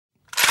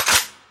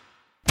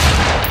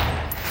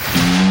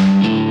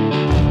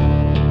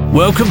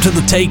Welcome to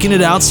the Taking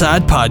It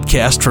Outside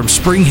podcast from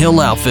Spring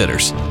Hill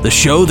Outfitters, the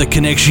show that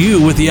connects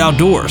you with the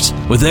outdoors,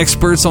 with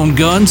experts on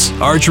guns,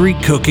 archery,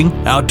 cooking,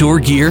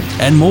 outdoor gear,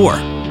 and more.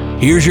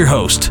 Here's your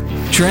host,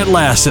 Trent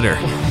Lassiter.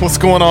 What's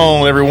going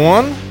on,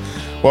 everyone?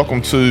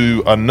 Welcome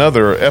to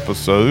another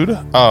episode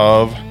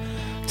of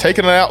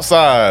Taking It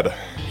Outside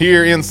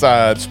here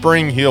inside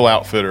Spring Hill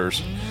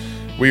Outfitters.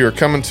 We are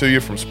coming to you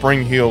from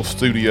Spring Hill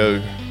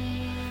Studio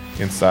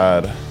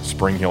inside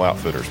Spring Hill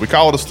Outfitters. We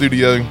call it a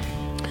studio.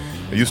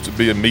 It used to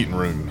be a meeting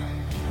room,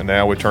 and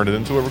now we turned it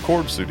into a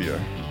recording studio.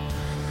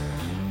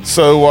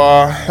 So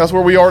that's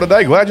where we are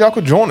today. Glad y'all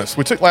could join us.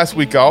 We took last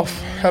week off,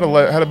 had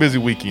a busy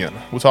weekend.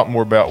 We'll talk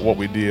more about what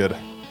we did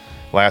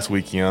last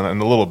weekend in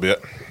a little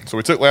bit. So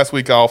we took last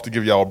week off to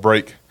give y'all a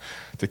break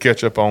to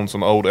catch up on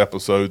some old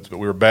episodes, but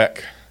we're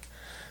back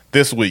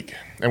this week,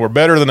 and we're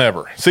better than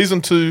ever.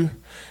 Season 2,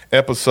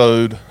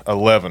 episode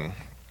 11.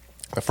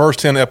 The first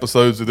 10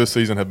 episodes of this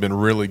season have been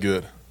really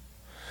good.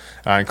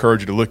 I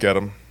encourage you to look at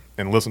them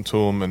and listen to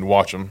them and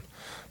watch them.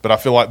 But I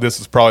feel like this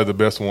is probably the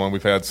best one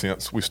we've had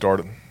since we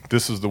started.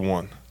 This is the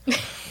one.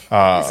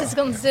 This is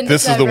going to send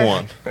This us is over. the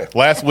one.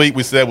 Last week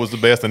we said was the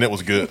best, and it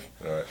was good.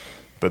 All right.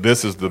 But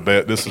this is the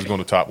best. This is going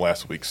to top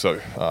last week.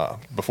 So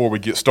before we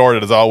get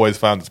started, as always,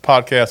 find this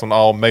podcast on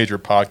all major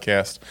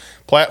podcast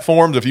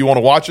platforms. If you want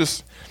to watch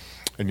us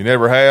and you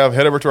never have,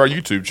 head over to our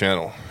YouTube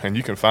channel, and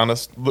you can find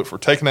us. Look for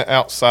Taking It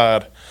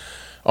Outside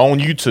on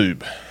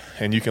YouTube.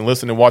 And you can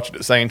listen and watch it at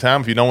the same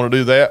time. If you don't want to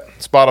do that,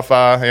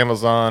 Spotify,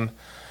 Amazon,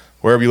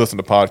 wherever you listen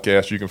to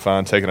podcasts, you can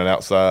find Taking It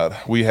Outside.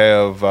 We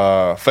have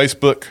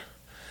Facebook,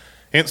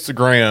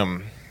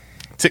 Instagram,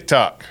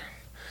 TikTok.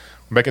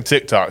 We're making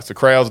TikToks. The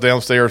crowd's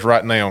downstairs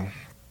right now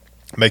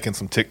making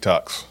some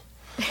TikToks,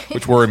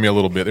 which worry me a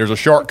little bit. There's a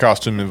shark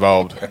costume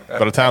involved.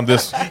 By the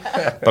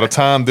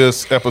time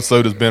this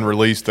episode has been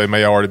released, they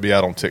may already be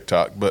out on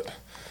TikTok. But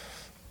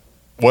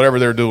whatever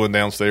they're doing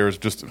downstairs,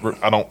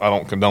 I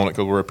don't condone it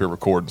because we're up here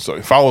recording. So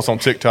follow us on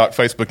TikTok,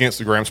 Facebook,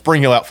 Instagram,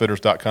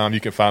 SpringHillOutfitters.com. You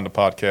can find the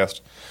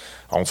podcast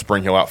on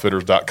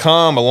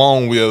SpringHillOutfitters.com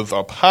along with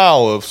a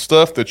pile of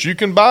stuff that you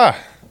can buy.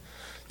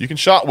 You can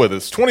shop with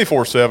us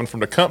 24/7 from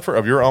the comfort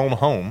of your own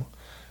home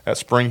at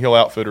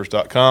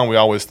SpringHillOutfitters.com. We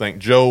always thank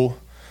Joe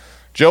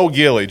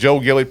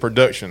Gilley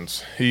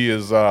Productions. He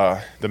is the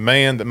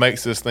man that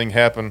makes this thing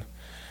happen,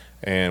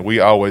 and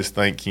we always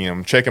thank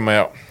him. Check him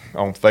out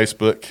on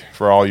Facebook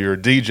for all your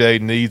DJ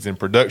needs and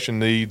production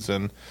needs,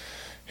 and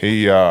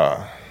he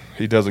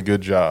does a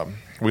good job.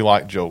 We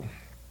like Joe.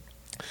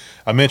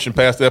 I mentioned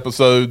past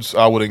episodes.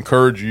 I would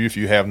encourage you, if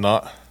you have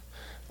not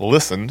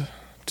listened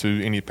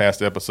to any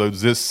past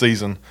episodes this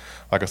season,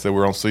 like I said,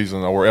 we're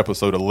on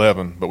episode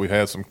 11, but we've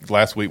had some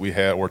last week.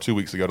 Or 2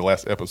 weeks ago, the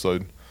last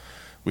episode,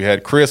 we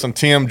had Chris and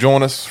Tim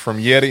join us from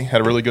Yeti.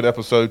 Had a really good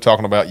episode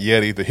talking about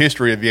Yeti, the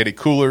history of Yeti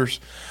coolers,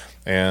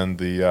 and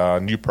the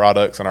new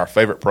products and our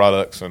favorite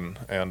products, and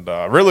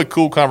really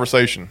cool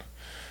conversation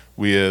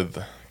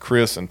with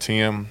Chris and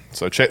Tim.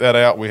 So check that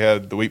out. We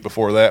had the week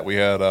before that, we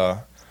had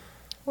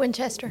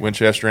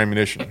Winchester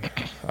Ammunition.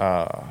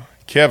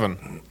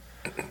 Kevin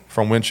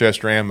from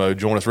Winchester Ammo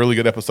joined us. Really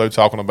good episode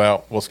talking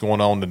about what's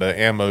going on in the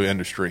ammo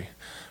industry,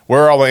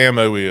 where all the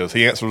ammo is.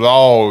 He answers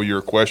all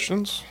your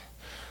questions.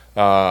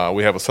 We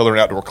have a Southern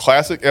Outdoor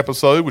Classic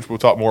episode, which we'll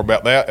talk more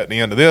about that at the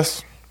end of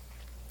this.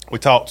 We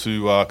talked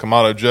to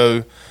Kamado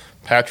Joe,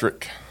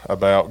 Patrick,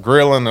 about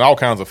grilling and all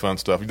kinds of fun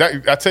stuff.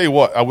 I tell you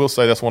what, I will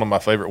say that's one of my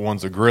favorite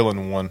ones, the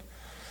grilling one.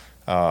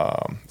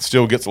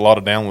 Still gets a lot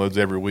of downloads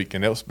every week,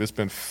 and it's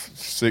been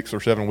 6 or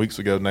 7 weeks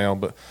ago now,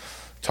 but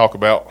talk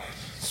about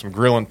some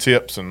grilling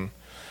tips and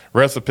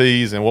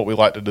recipes and what we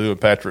like to do, and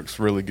Patrick's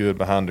really good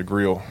behind the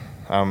grill.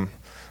 I'm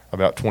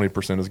about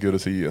 20% as good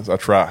as he is. I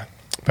try.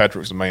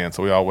 Patrick's the man,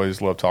 so we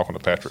always love talking to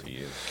Patrick.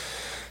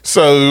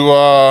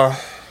 So,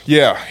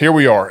 yeah, here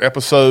we are,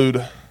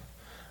 episode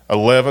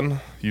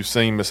 11. You've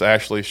seen Miss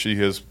Ashley. She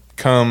has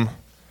come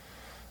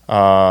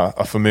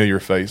a familiar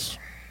face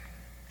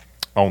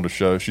on the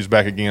show. She's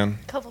back again.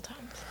 A couple times.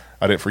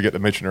 I didn't forget to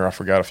mention her. I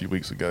forgot a few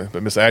weeks ago.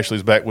 But Miss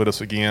Ashley's back with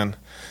us again.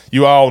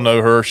 You all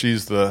know her.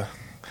 She's the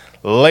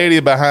lady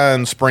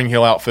behind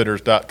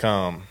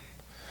SpringHillOutfitters.com.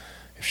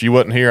 If she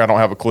wasn't here, I don't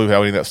have a clue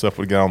how any of that stuff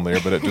would go on there,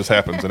 but it just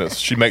happens, and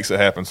she makes it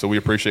happen. So we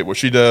appreciate what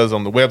she does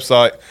on the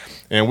website.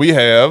 And we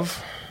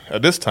have,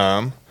 at this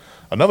time,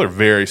 another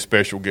very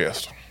special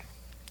guest.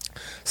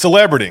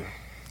 Celebrity,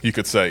 you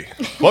could say.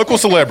 Local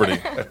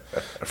celebrity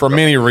for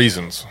many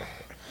reasons.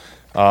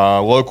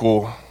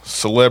 Local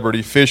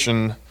celebrity,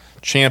 fishing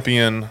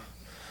champion,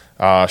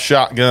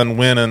 shotgun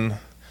winning,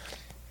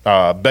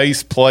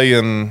 bass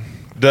playing,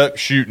 duck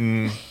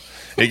shooting,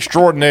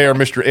 extraordinaire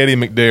Mr. Eddie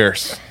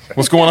McDaris.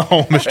 What's going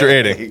on, Mr.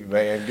 Eddie? Hey,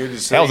 man, good to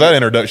see you. How was that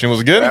introduction?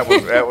 Was it good?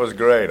 That was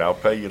great. I'll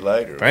pay you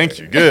later. Thank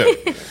you.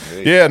 Good.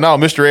 Yeah, no,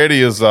 Mr.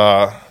 Eddie is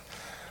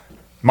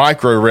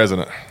Micro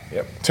resident.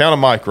 Yep. Town of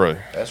Micro.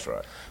 That's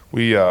right.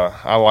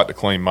 I like to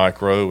claim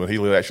Micro, and he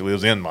actually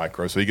lives in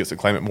Micro, so he gets to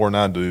claim it more than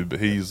I do. But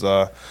he's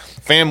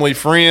family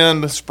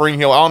friend,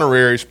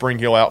 honorary Spring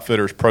Hill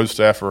Outfitters pro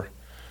staffer,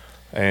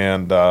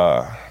 and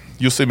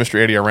you'll see Mr.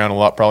 Eddie around a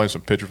lot, probably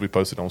some pictures we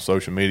posted on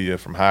social media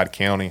from Hyde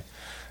County.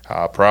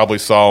 Probably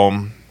saw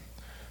him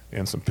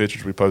in some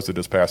pictures we posted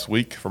this past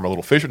week from a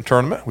little fishing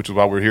tournament, which is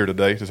why we're here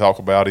today to talk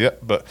about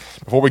it. But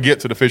before we get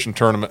to the fishing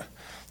tournament,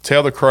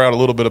 tell the crowd a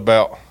little bit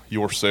about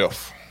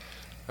yourself.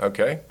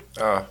 Okay.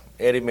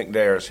 Eddie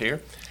McDare is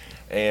here.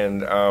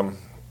 And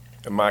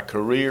my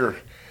career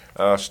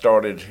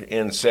started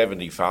in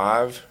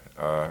 75.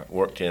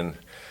 Worked in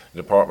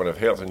the Department of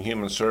Health and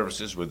Human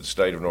Services with the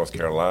state of North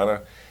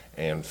Carolina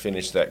and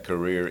finished that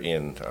career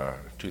in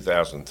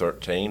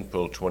 2013,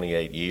 pulled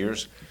 28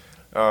 years.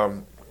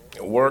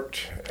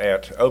 Worked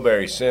at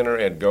Oberry Center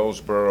at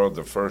Goldsboro,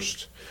 the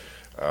first,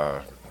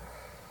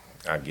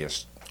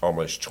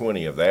 almost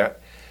 20 of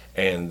that,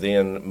 and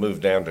then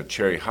moved down to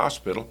Cherry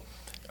Hospital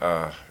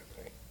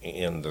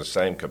in the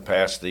same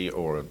capacity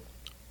or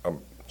a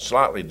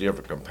slightly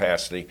different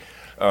capacity,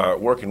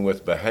 working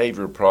with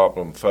behavior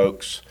problem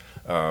folks.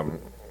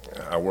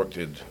 I worked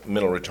at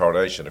mental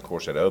retardation, of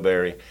course, at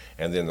Oberry,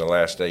 and then the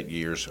last 8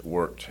 years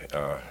worked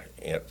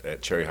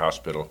at Cherry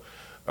Hospital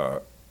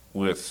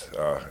with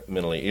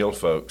mentally ill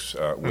folks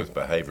with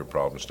behavior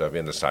problem stuff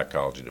in the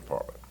psychology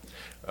department.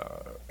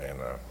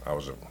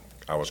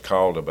 I was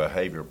called a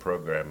behavior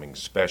programming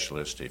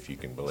specialist, if you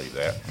can believe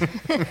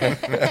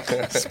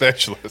that.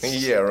 Specialist.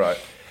 Yeah, right.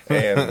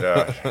 And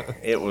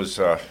it was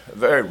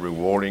very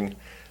rewarding.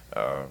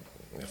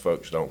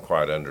 Folks don't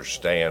quite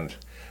understand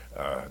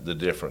the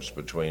difference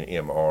between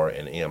MR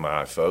and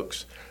MI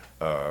folks.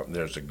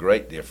 There's a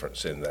great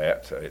difference in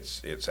that.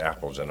 It's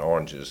apples and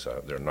oranges.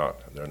 They're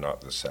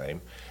not the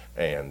same.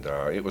 And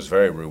it was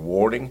very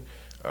rewarding.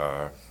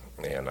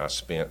 And I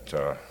spent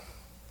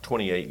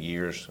 28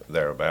 years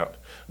thereabout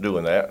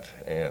doing that,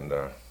 and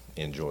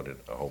enjoyed it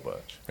a whole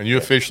bunch. And you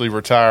officially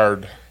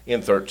retired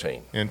in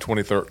 2013. In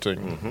 2013.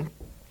 Mm-hmm.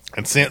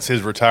 And since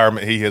his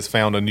retirement, he has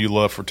found a new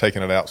love for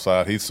taking it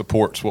outside. He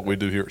supports what we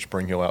do here at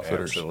Spring Hill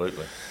Outfitters.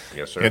 Absolutely.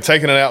 Yes, sir. And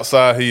taking it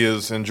outside, he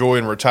is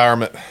enjoying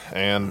retirement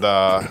and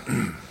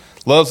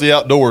loves the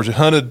outdoors. You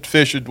hunted,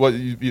 fished,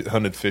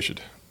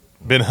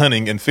 been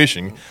hunting and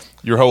fishing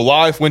your whole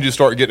life. When did you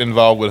start getting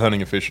involved with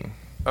hunting and fishing?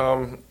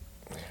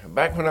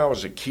 Back when I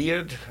was a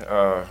kid,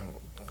 of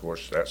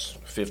course, that's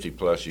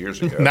 50-plus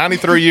years ago.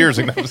 93 years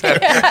ago. Back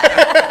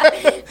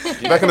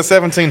in the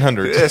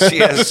 1700s.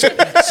 Yes,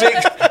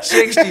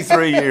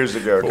 63 years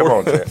ago. Come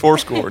on, Ted. Four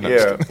score. No.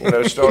 Yeah,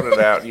 started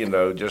out,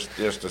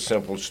 just the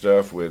simple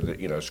stuff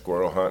with,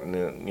 squirrel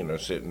hunting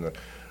and, sitting,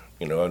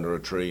 under a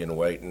tree and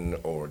waiting,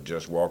 or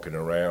just walking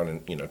around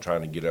and, trying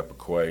to get up a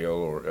quail,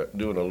 or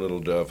doing a little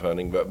dove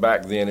hunting. But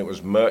back then it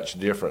was much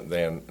different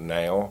than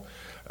now.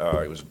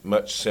 It was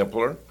much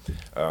simpler.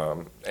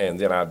 And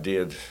then I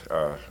did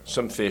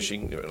some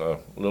fishing, a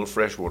little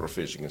freshwater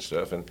fishing and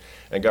stuff, and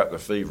got the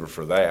fever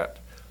for that.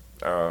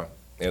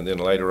 And then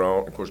later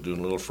on, of course, doing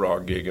a little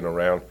frog gigging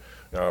around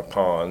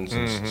ponds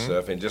and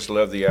stuff, and just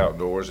love the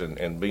outdoors,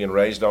 and being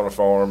raised on a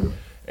farm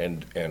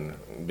and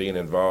being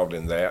involved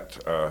in that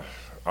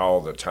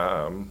all the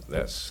time.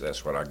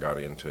 That's what I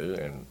got into,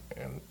 and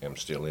am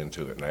still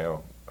into it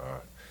now.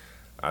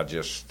 I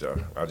just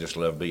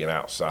love being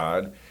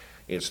outside.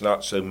 It's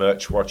not so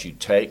much what you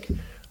take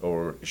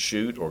or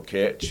shoot or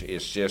catch.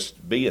 It's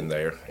just being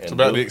there. And it's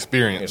about the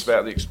experience. It's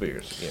about the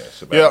experience. Yeah,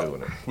 it's about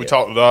doing it. We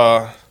talked.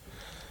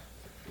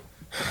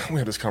 We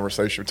had this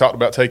conversation. We talked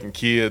about taking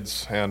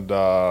kids, and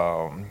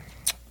I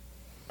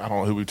don't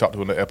know who we talked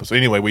to in the episode.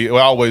 Anyway, we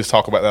always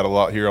talk about that a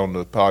lot here on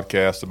the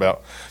podcast,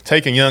 about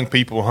taking young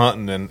people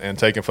hunting and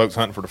taking folks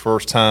hunting for the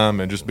first time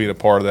and just being a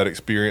part of that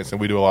experience.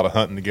 And we do a lot of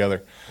hunting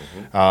together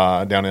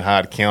down in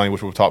Hyde County,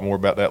 which we'll talk more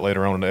about that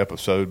later on in the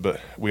episode. But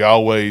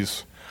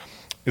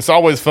it's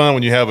always fun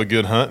when you have a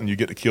good hunt and you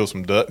get to kill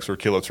some ducks or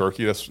kill a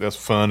turkey. That's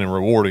fun and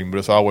rewarding, but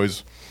it's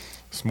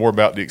more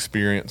about the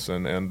experience,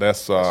 and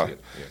that's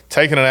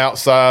taking it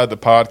outside. The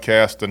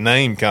podcast, the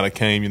name kind of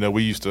came.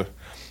 We used to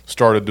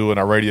started doing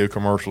our radio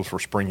commercials for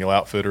Spring Hill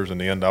Outfitters, and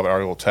the end of our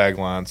little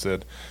tagline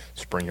said,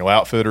 "Spring Hill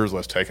Outfitters,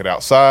 let's take it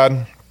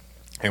outside."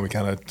 And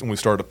when we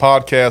started the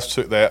podcast,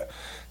 took that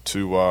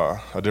to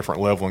a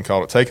different level and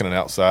called it Taking It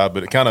Outside.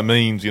 But it kind of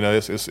means,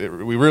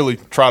 we really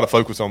try to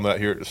focus on that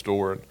here at the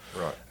store,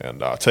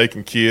 and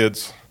taking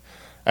kids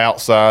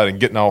outside and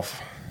getting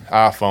off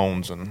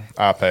iPhones and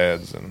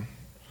iPads and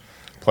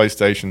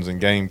PlayStations and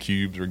Game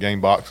Cubes or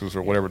Game Boxes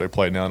or whatever they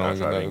play now. I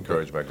try to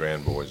encourage my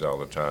grandboys all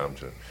the time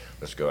to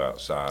let's go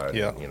outside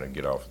and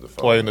get off the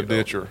phone. Play in the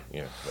ditch.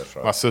 That's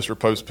right. My sister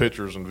posts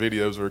pictures and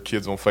videos of her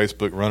kids on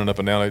Facebook running up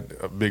and down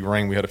a big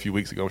rain we had a few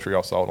weeks ago. I'm sure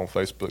y'all saw it on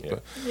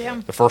Facebook. Yeah.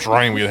 The first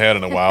rain we had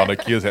in a while. The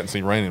kids hadn't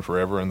seen rain in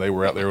forever, and they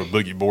were out there with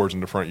boogie boards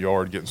in the front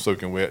yard getting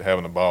soaking wet,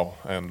 having a ball.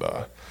 And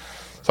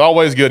it's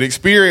always good.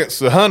 Experience.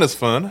 The hunt is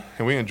fun,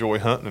 and we enjoy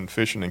hunting and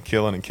fishing and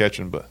killing and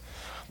catching, but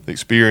the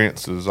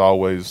experience is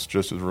always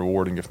just as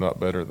rewarding, if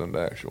not better, than the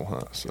actual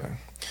hunt. So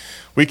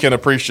we can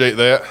appreciate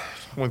that.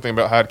 One thing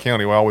about Hyde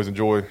County, we always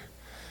enjoy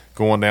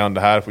going down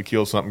to Hyde. If we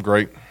kill something,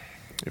 great.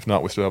 If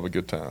not, we still have a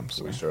good time.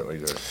 So we certainly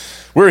do.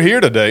 We're here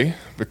today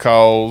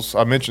because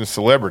I mentioned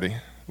Celebrity.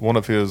 One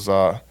of his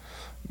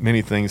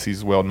many things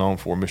he's well known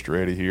for, Mr.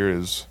 Eddie here,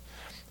 is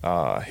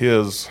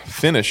his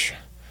finish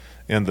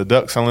in the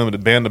Ducks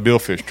Unlimited Band of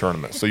Billfish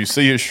tournament. So you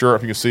see his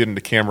shirt, you can see it in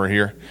the camera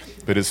here,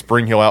 but his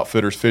Spring Hill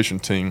Outfitters fishing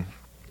team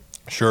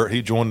shirt.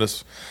 He joined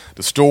us.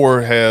 The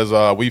store has,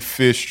 our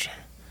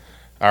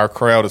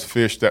crowd has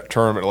fished that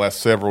tournament the last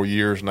several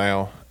years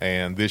now,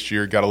 and this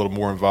year got a little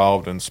more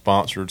involved and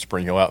sponsored.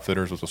 Spring Hill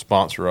Outfitters was a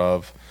sponsor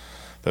of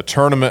the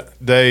tournament.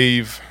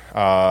 Dave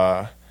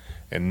and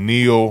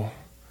Neil,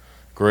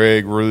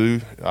 Greg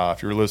Rue,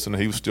 if you're listening,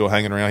 he was still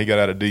hanging around. He got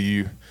out of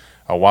DU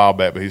a while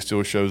back, but he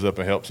still shows up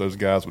and helps those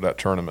guys with that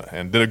tournament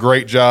and did a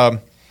great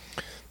job.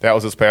 That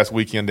was this past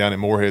weekend down in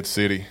Morehead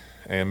City,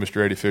 and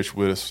Mr. Eddie fished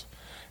with us.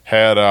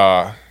 Had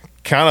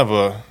kind of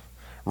a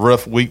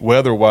rough week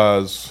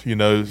weather-wise, you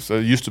know. So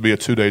it used to be a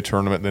 2-day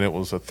tournament, then it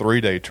was a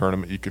 3-day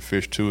tournament. You could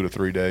fish 2 to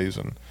 3 days.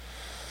 And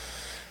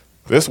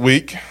this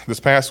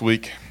past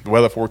week, the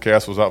weather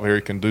forecast was not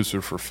very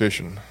conducive for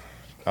fishing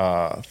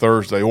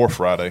Thursday or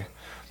Friday,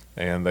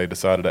 and they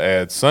decided to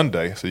add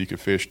Sunday so you could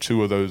fish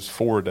 2 of those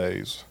 4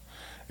 days.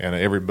 And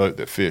every boat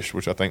that fished,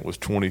 which I think was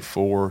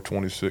 24,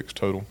 26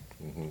 total,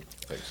 I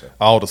think so.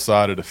 all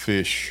decided to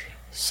fish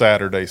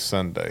Saturday,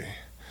 Sunday.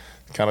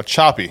 Kind of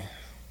choppy.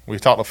 We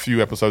talked a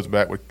few episodes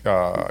back with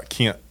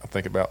Kent, I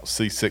think, about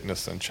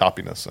seasickness and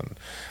choppiness and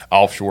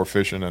offshore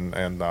fishing and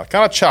kind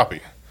of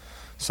choppy.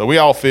 So we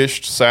all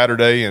fished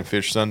Saturday and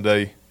fished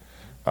Sunday.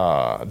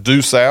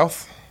 Due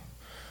South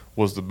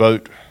was the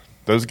boat.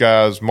 Those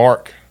guys,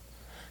 Mark,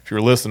 if you're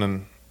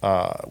listening,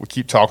 we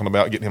keep talking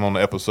about getting him on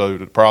the episode.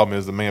 The problem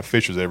is the man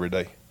fishes every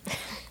day.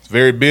 He's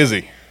very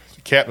busy. He's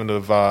the captain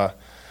of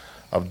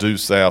Due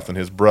South, and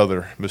his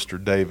brother,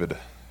 Mr. David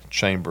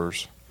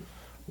Chambers,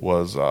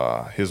 was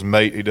his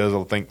mate. He does,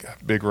 I think,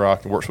 Big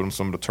Rock and works with him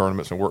some of the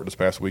tournaments and worked this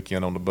past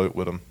weekend on the boat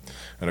with him.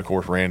 And, of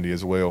course, Randy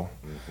as well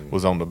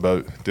was on the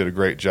boat. Did a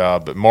great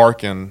job. But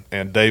Mark and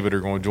David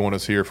are going to join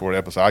us here for an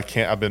episode.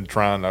 I've been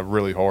trying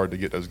really hard to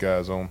get those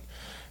guys on,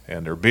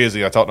 and they're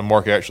busy. I talked to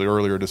Mark actually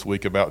earlier this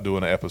week about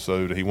doing an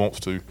episode. He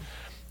wants to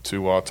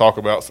talk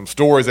about some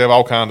stories. They have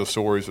all kinds of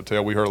stories to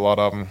tell. We heard a lot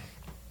of them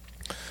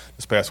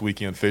this past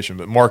weekend fishing.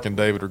 But Mark and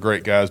David are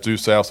great guys. Due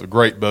South's a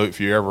great boat. If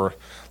you ever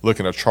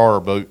looking at a charter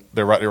boat,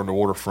 they're right there on the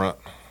waterfront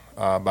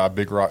by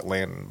Big Rock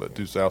Landing. But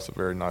Due South's a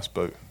very nice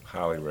boat.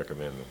 Highly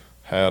recommend them.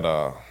 Had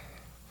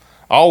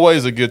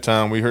always a good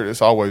time. We heard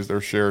it's always they're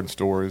sharing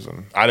stories,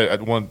 and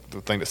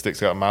the thing that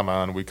sticks out in my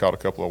mind, we caught a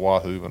couple of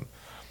wahoo and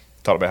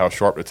talked about how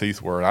sharp the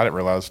teeth were, and I didn't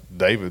realize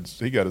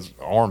he got his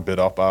arm bit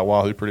off by a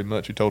wahoo pretty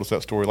much. He told us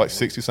that story, like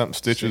 60-something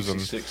stitches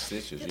 66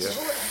 stitches,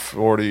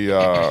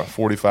 yeah.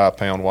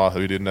 45-pound wahoo.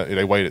 He didn't know,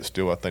 they weighed it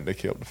still. I think they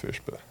killed the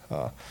fish, but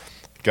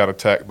got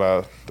attacked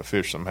by the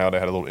fish somehow. They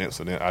had a little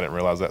incident. I didn't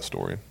realize that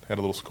story. Had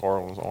a little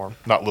scar on his arm.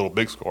 Not a little,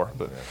 big scar,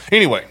 but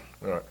anyway.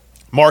 All right.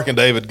 Mark and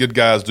David, good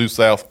guys, Due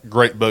South,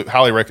 great boat.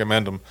 Highly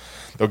recommend them.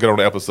 They'll get on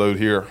the episode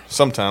here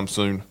sometime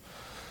soon.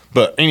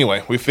 But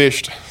anyway, we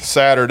fished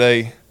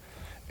Saturday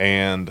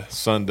and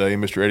Sunday.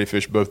 Mr. Eddie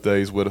fished both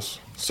days with us.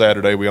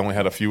 Saturday, we only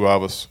had a few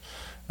of us.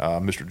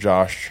 Mr.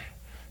 Josh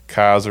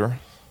Kaiser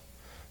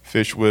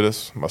fished with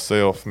us,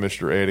 myself,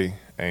 Mr. Eddie,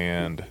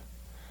 and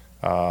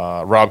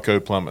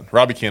Robco Plumbing.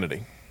 Robbie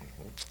Kennedy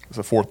is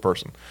the fourth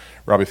person.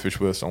 Robbie fished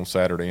with us on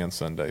Saturday and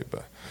Sunday.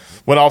 But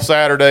went off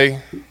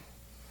Saturday,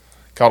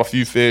 caught a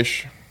few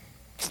fish,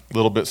 a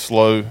little bit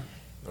slow.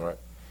 All right.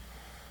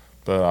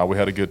 But we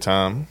had a good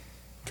time.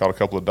 Caught a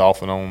couple of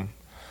dolphin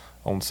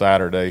on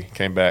Saturday.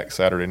 Came back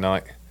Saturday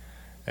night.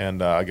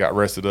 And I got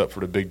rested up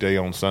for the big day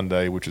on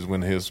Sunday, which is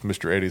when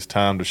Mr. Eddie's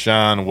time to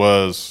shine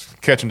was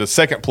catching the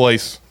second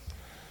place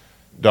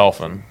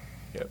dolphin.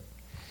 Yep.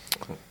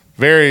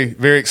 Very,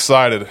 very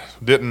excited.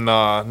 Didn't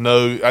know.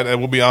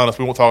 We'll be honest,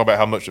 we won't talk about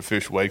how much the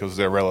fish weigh because it's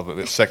irrelevant.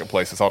 It's second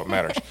place. That's all that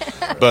matters.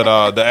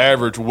 But the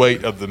average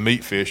weight of the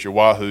meat fish, your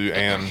wahoo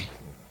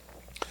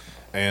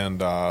and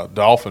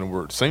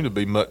dolphin, seemed to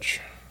be much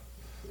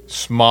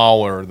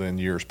smaller than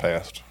years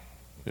past.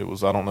 It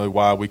was, I don't know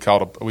why, we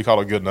caught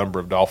a good number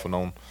of dolphin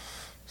on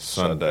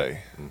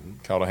Sunday. Mm-hmm.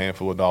 Caught a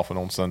handful of dolphin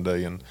on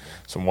Sunday and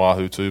some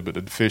wahoo too, but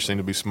the fish seemed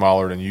to be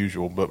smaller than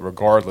usual. But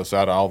regardless,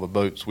 out of all the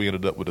boats, we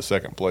ended up with the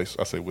second place.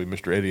 I say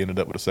Mr. Eddie ended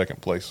up with the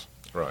second place.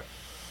 Right.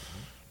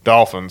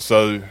 Dolphin.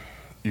 So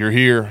you're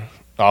here,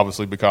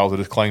 obviously, because of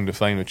this claim to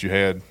fame that you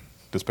had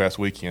this past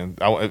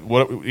weekend.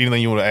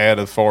 Anything you want to add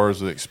as far as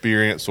the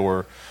experience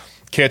or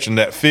catching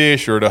that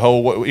fish or the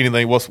whole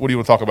anything? What do you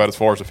want to talk about as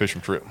far as the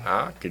fishing trip?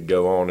 I could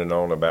go on and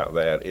on about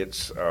that.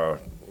 It's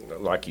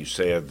like you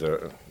said,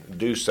 the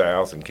Due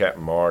South and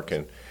Captain Mark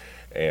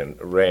and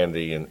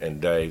Randy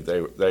and Dave.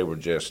 They were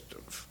just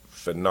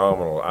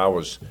phenomenal. I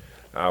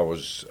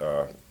was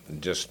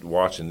just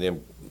watching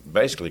them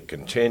basically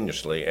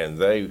continuously, and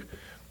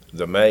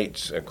the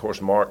mates, of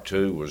course, Mark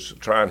too, was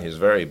trying his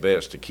very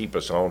best to keep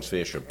us on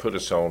fish or put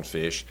us on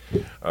fish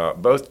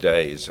both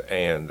days,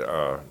 and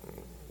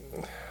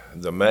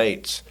the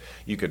mates,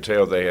 you could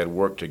tell they had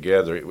worked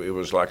together. It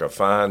was like a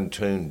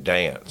fine-tuned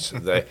dance.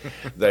 They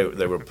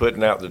were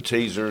putting out the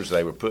teasers.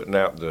 They were putting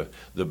out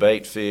the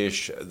bait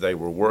fish. They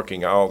were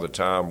working all the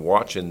time,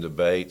 watching the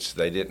baits.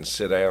 They didn't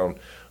sit down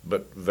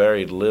but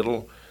very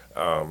little.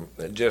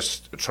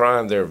 Just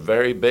trying their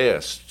very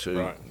best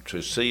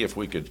to see if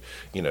we could,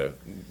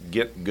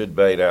 get good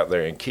bait out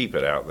there and keep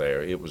it out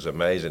there. It was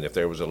amazing. If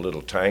there was a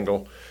little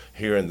tangle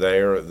here and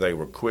there, they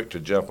were quick to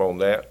jump on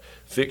that,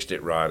 fixed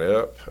it right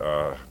up.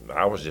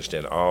 I was just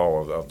in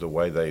awe of the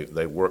way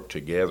they worked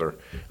together.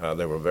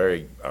 They were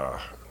very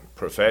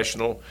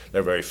professional.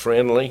 They're very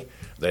friendly.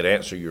 They'd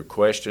answer your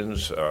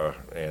questions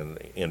and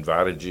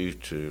invited you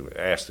to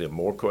ask them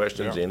more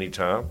questions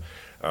anytime.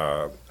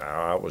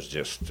 I was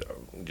just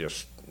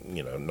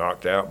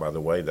knocked out by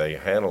the way they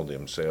handled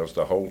themselves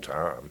the whole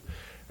time.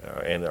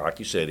 And like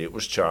you said, it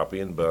was choppy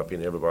and bumpy,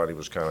 and everybody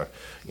was kind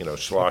of,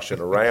 sloshing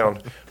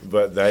around,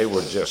 but they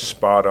were just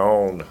spot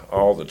on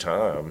all the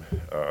time,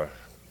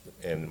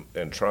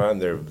 and trying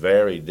their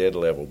very dead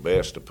level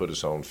best to put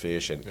us on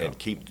fish and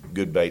keep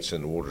good baits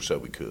in the water so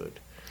we could.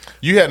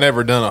 You hadn't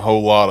ever done a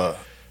whole lot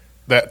of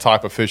that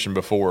type of fishing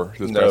before?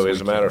 No,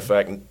 as a matter of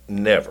fact,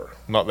 never.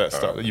 Not that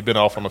stuff. You've been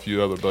off on a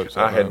few other boats.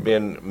 I had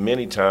been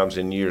many times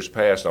in years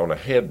past on a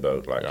head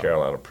boat like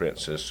Carolina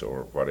Princess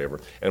or whatever,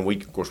 and we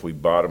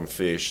bottom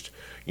fished,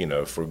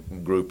 for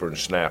grouper and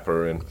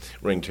snapper and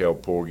ringtail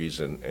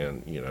porgies and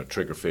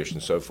triggerfish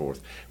and so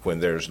forth. When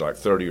there's like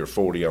 30 or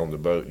 40 on the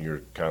boat and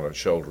you're kind of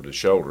shoulder to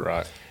shoulder,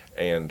 right?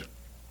 And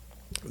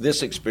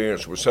this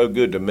experience was so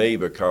good to me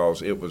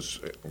because it was,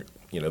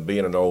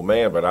 being an old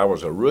man, but I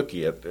was a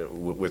rookie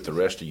with the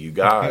rest of you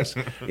guys,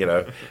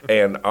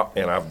 and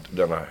I've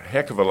done a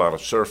heck of a lot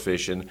of surf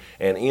fishing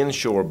and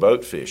inshore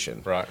boat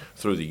fishing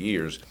through the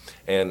years,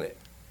 and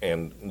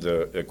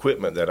the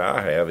equipment that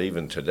I have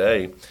even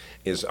today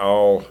is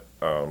all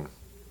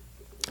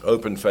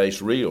open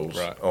face reels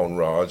on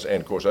rods,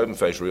 and of course open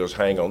face reels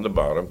hang on the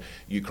bottom.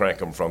 You crank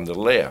them from the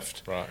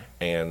left,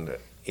 and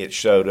it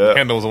showed up.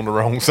 Handles on the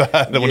wrong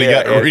side when he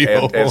got the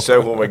reel. And so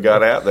when we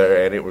got out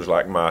there and it was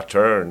like my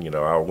turn,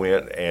 I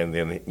went and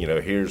then,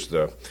 here's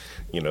the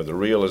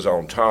reel is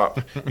on top.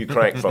 You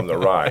crank from the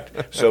right.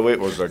 So it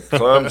was a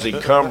clumsy,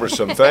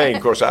 cumbersome thing.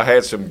 Of course, I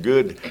had some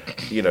good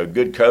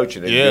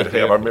coaching and good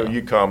help. I remember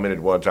you commented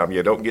one time,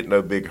 don't get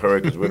no big hurry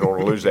because we don't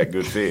want to lose that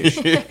good fish.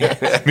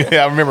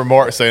 I remember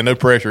Mark saying, no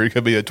pressure. It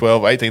could be a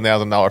 $12,000,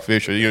 $18,000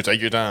 fish. You take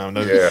your time.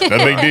 No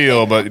big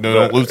deal, but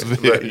don't lose the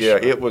fish.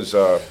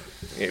 But,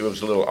 it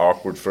was a little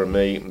awkward for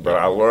me, but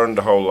I learned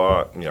a whole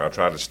lot. I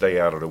tried to stay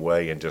out of the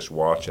way and just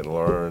watch and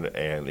learn,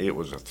 and it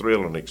was a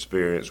thrilling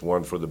experience,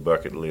 one for the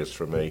bucket list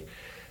for me,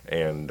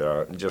 and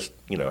just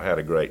had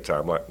a great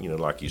time.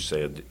 Like you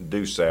said,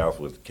 due south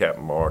with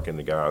Captain Mark and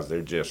the guys,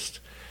 they're just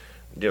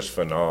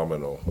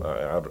phenomenal.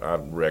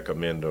 I'd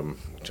recommend them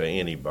to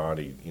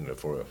anybody,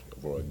 for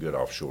a good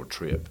offshore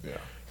trip.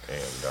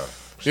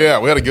 We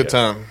had a good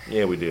time.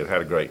 Yeah, we did.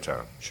 Had a great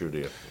time. Sure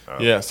did.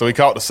 So we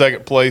caught the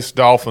second place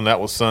dolphin. That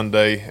was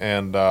Sunday,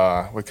 and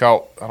we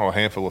caught a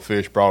handful of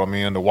fish. Brought them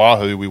in. The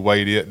wahoo, we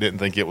weighed it. Didn't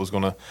think it was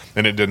gonna,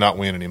 and it did not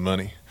win any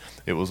money.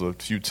 It was a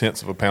few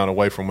tenths of a pound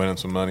away from winning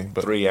some money,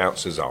 but 3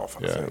 ounces off.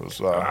 I think. It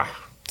was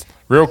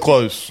real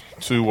close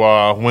to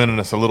winning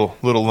us a little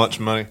lunch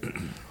money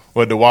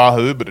with the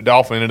wahoo. But the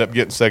dolphin ended up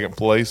getting second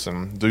place,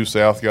 and due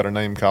south got her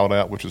name called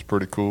out, which was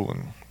pretty cool.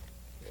 And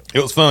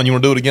it was fun. You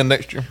want to do it again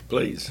next year?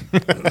 Please.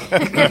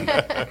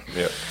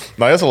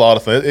 No, that's a lot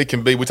of fun. It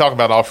can be. We talk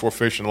about offshore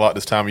fishing a lot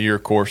this time of year,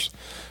 of course,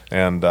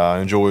 and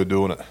enjoy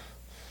doing it.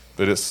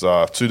 But it's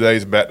 2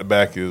 days back to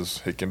back.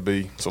 It can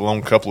be. It's a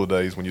long couple of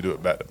days when you do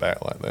it back to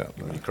back like that.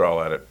 You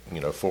crawl at it,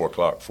 4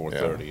 o'clock,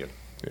 4:30.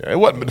 It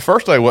wasn't. But the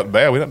first day wasn't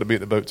bad. We didn't have to be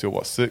at the boat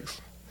till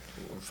 6.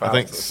 I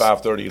think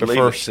 5:30. The leave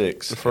first at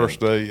 6. The first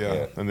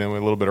day, and then we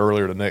a little bit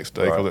earlier the next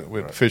day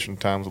because fishing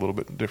time's a little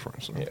bit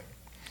different. So.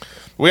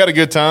 We had a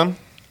good time.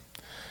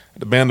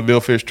 The Band of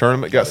Billfish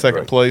tournament, got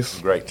second place.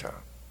 Great time.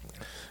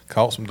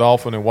 Caught some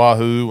dolphin and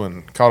wahoo,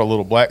 and caught a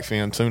little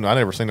blackfin tuna. I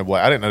never seen a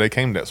black. I didn't know they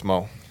came that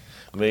small.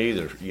 Me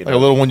either. Like a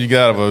little one you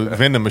got out of a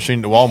vending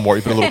machine at Walmart.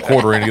 You put a little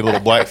quarter in, you get a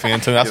little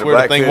blackfin tuna. I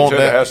swear the thing won't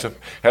that.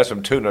 Has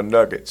some tuna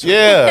nuggets.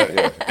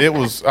 Yeah, it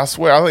was. I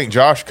swear. I think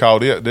Josh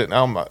caught it.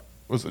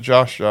 Was it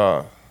Josh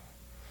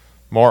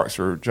Marks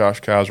or Josh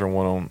Kaiser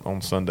one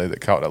on Sunday that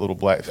caught that little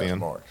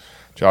blackfin?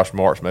 Josh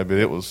Marks,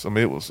 maybe it was.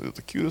 It was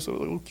the cutest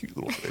cute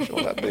little fish,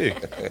 not that big,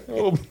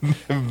 little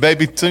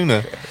baby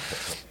tuna.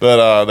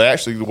 But they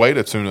actually weighed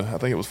a tuna. I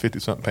think it was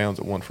 50-something pounds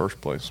at won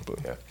first place, but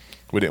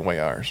we didn't weigh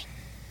ours.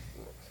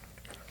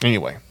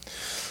 Anyway,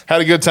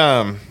 had a good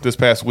time this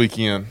past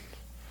weekend,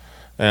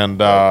 and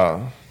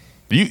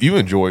you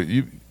enjoyed.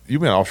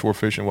 You've been offshore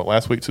fishing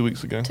last week, 2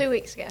 weeks ago. 2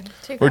 weeks ago.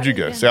 Where'd you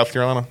go? South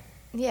Carolina.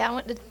 Yeah, I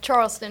went to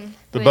Charleston.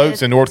 The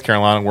boats in North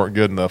Carolina weren't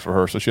good enough for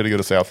her, so she had to go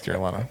to South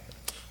Carolina.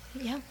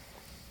 Yeah.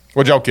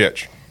 What'd y'all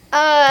catch?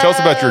 Tell us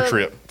about your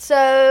trip. So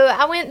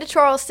I went to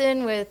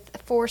Charleston with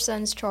Four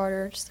Sons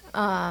Charters.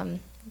 It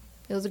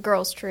was a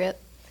girls'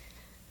 trip.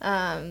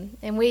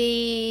 And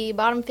we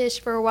bottom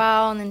fished for a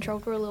while and then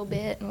trolled for a little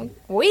bit. And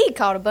we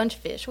caught a bunch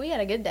of fish. We had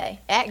a good day,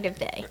 active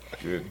day.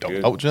 Good.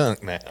 Don't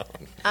junk now.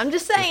 I'm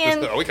just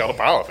saying. We caught a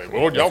pile of fish.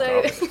 What y'all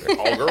So- caught?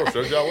 All girls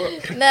showed y'all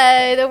up.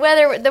 No,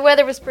 the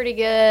weather was pretty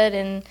good,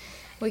 and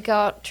we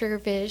caught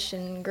triggerfish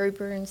and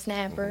grouper and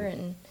snapper,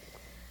 and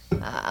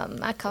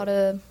I caught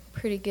a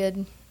pretty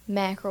good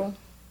mackerel.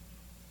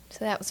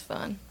 So that was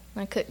fun.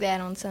 I cooked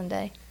that on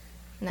Sunday,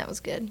 and that was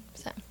good.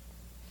 So.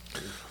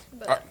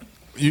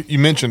 You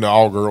mentioned the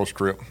all girls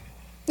trip.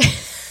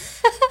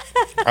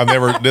 I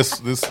never this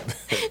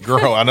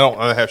girl. I don't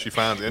know how she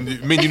finds it. And you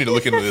need to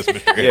look into this,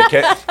 Mr.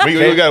 Yeah,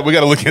 we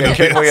got to look into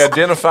can this. we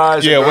identify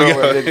as a Yeah, we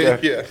girl?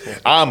 got. Yeah,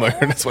 I'm her.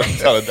 That's what I'm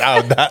telling you.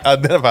 I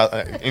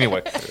identify.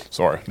 Anyway,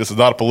 sorry. This is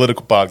not a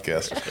political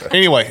podcast.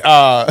 Anyway,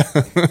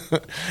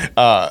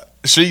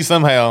 she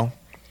somehow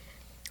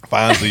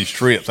finds these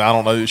trips. I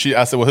don't know.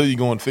 I said, "Well, who you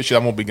going fishing?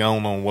 I'm gonna be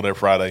gone on whatever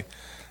Friday.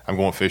 I'm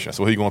going fishing." I said,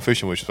 "Well, who you going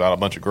fishing with?" She said, "A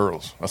bunch of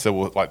girls." I said,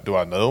 "Well, like, do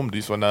I know them?" Do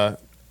you say, "No."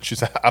 She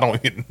said, "I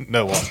don't even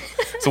know them."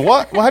 So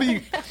what? Well, how do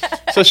you?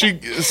 So she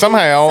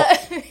somehow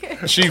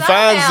she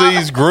finds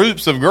these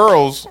groups of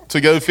girls to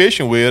go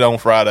fishing with on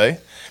Friday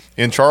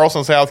in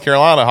Charleston, South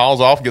Carolina. Hauls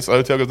off, gets the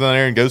hotel, goes down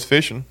there, and goes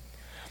fishing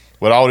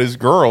with all these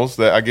girls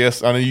that I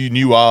guess I know you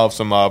knew of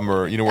some of them,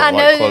 or you know, were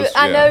like close.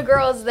 I know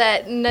girls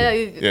that know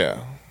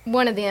Yeah,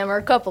 one of them or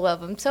a couple of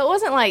them. So it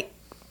wasn't like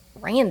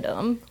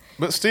random.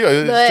 but still,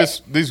 it's But,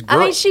 just these I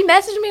mean, girls. she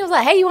messaged me, was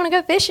like, "Hey, you want to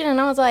go fishing?" And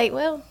I was like,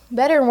 "Well,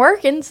 better than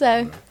working."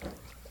 So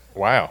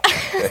Wow.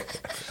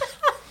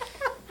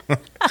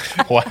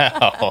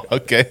 Wow.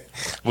 Okay,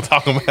 we'll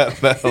talk about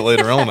that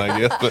later on, I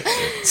guess. But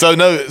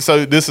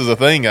so this is a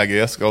thing, I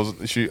guess,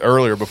 because she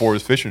earlier before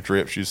his fishing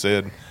trip, she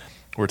said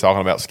we're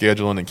talking about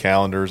scheduling and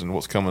calendars and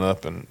what's coming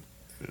up, and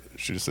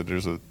she said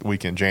there's a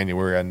week in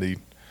January I'm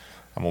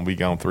gonna be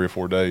gone 3 or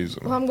 4 days.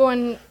 And, well, I'm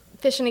going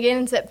fishing again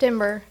in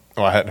September.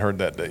 oh, I hadn't heard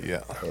that date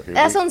yet.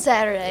 That's on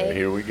Saturday.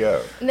 Here we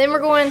go. And then we're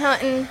going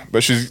hunting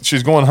But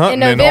she's going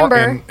hunting In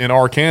November. in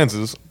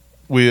Arkansas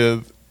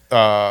with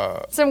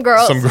some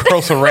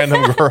girls. some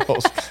random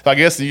girls. I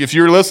guess if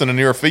you're listening and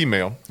you're a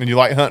female and you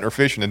like hunting or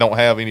fishing and don't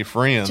have any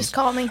friends, Just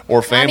call me. or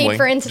I family. need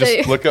friends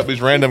just too. look up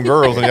these random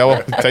girls and y'all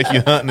will take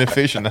you hunting and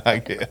fishing, I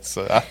guess.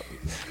 So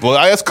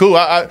that's cool.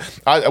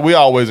 We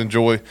always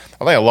enjoy. I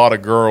think a lot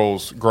of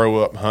girls grow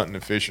up hunting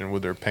and fishing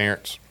with their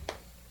parents.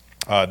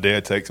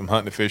 Dad takes them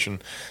hunting and fishing.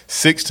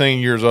 16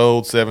 years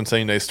old,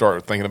 17, they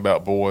start thinking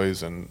about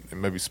boys and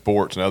maybe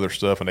sports and other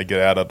stuff, and they get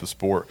out of the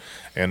sport.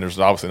 And there's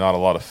obviously not a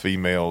lot of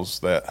females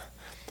that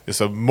 – it's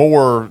a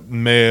more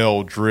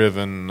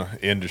male-driven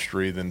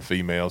industry than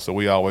females. So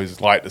we always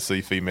like to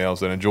see females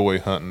that enjoy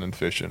hunting and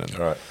fishing. And,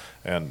 Right.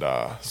 and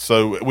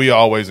so we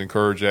always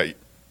encourage that.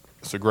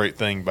 It's a great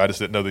thing, but I just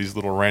didn't know these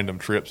little random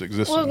trips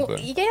existed. Well,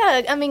 but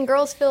yeah, I mean,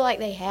 girls feel like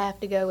they have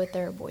to go with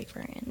their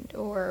boyfriend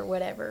or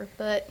whatever,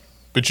 but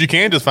you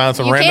can just find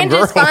some you random can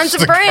girls. just find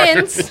some to go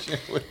friends. fishing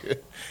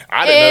with.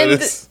 I didn't know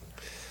And- this.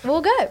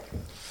 We'll go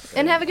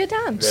and have a good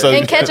time So-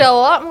 and catch a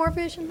lot more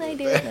fish than they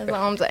did. That's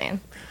all I'm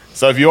saying.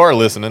 So if you are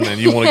listening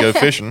and you want to go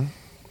fishing,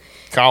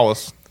 call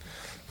us.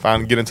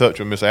 Get in touch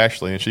with Miss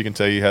Ashley, and she can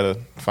tell you how to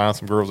find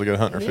some girls to go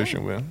hunting or Yeah.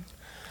 fishing with.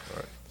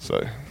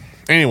 So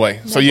anyway,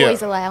 No so yeah.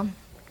 boys allowed.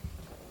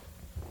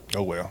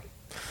 Oh well.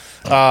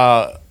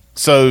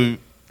 So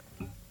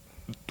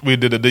we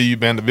did a DU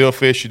Bandeville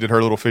fish. She did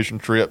her little fishing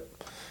trip.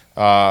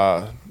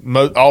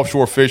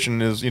 Offshore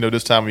fishing is,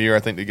 this time of year, I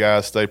think the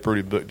guys stay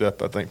pretty booked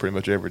up. I think pretty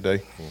much every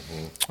day.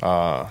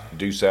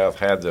 Due South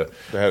had the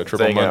They had a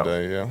triple thing out-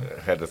 Monday, yeah.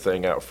 had the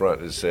thing out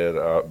front that said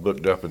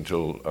booked up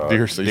until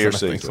Deer season, I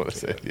think is what it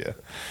said, yeah.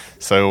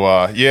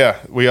 So,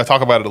 we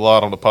talk about it a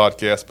lot on the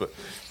podcast, but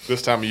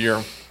this time of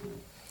year,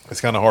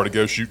 it's kind of hard to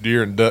go shoot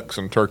deer and ducks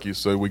and turkeys,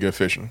 so we go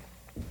fishing.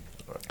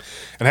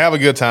 And have a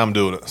good time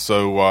doing it.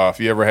 So if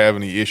you ever have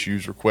any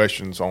issues or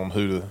questions on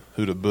who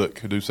to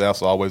book, Due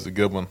South's always a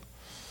good one.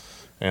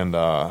 And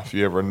if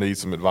you ever need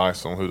some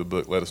advice on who to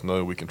book, let us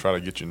know. We can try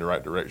to get you in the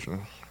right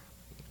direction.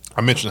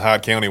 I mentioned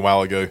Hyde County a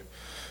while ago.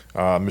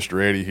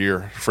 Mr. Eddie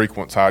here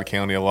frequents Hyde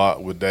County a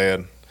lot with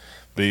Dad,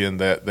 being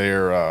that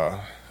their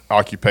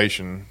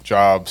occupation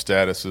job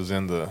status is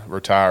in the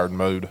retired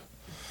mode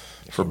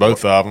for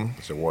both of them.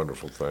 It's a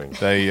wonderful thing.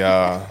 They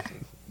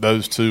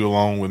those two,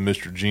 along with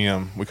Mr.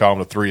 Jim, we call them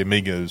the Three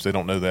Amigos. They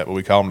don't know that, but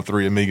we call them the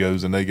Three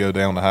Amigos, and they go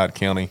down to Hyde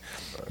County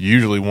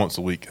usually once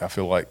a week. I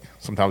feel like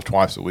sometimes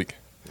twice a week.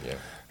 Yeah.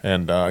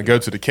 And go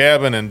to the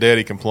cabin, and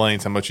Daddy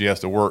complains how much he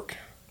has to work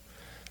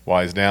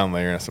while he's down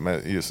there. And I said,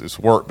 man, it's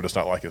work, but it's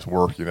not like it's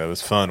work.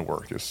 It's fun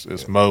work.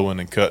 It's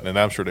mowing and cutting, and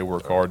I'm sure they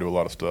work hard, do a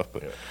lot of stuff.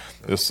 But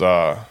it's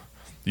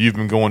you've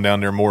been going down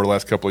there more the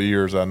last couple of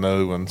years, I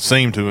know, and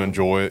seem to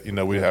enjoy it.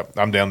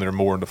 I'm down there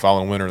more in the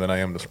following winter than I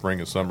am in the spring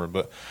and summer,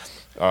 but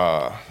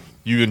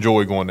you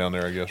enjoy going down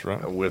there, I guess,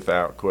 right?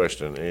 Without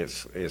question,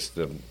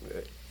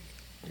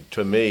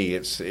 to me,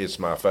 it's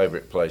my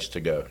favorite place to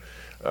go.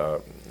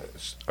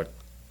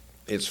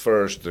 It's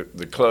first.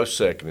 The close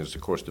second is,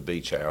 of course, the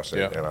beach house,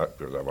 and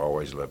because I've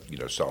always loved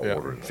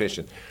saltwater and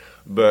fishing.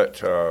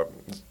 But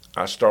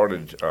I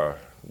started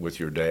with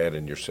your dad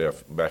and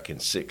yourself back in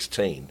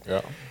 '16,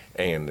 Yeah.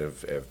 and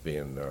have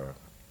been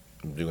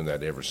doing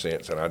that ever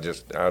since. And I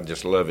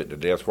just love it to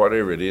death.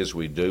 Whatever it is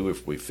we do,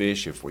 if we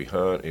fish, if we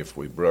hunt, if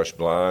we brush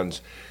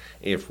blinds,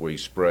 if we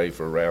spray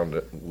for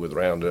Roundup,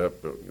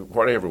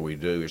 whatever we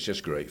do, it's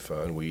just great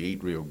fun. We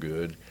eat real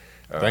good.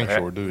 Thanks,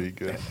 sure do eat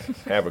good.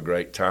 Have a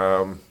great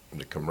time.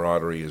 The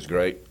camaraderie is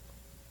great.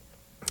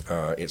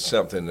 It's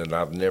something that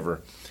I've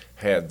never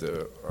had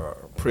the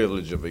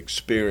privilege of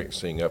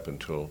experiencing up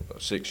until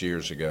 6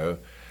 years ago.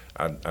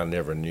 I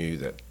never knew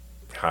that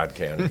Hyde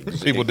County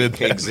People did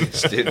that.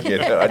 existed.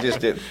 I just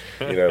didn't.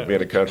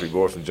 Being a country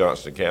boy from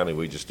Johnston County,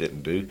 we just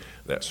didn't do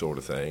that sort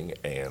of thing.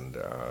 And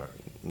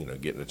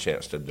getting a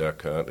chance to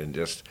duck hunt and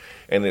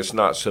it's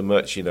not so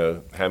much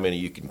how many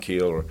you can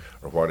kill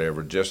or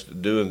whatever.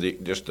 Just doing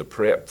the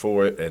prep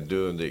for it and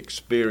doing the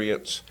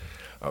experience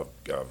of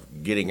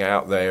getting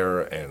out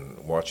there and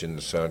watching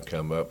the sun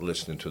come up,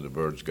 listening to the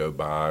birds go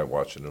by,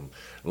 watching them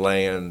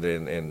land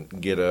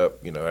and get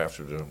up,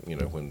 after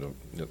when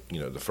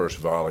the first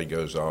volley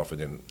goes off and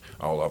then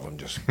all of them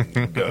just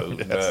go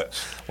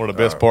nuts. One of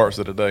the best parts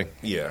of the day.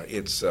 Yeah,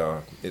 it's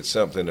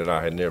something that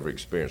I had never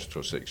experienced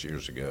until 6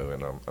 years ago,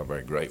 and I'm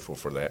very grateful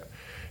for that.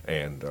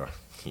 And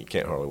you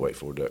can't hardly wait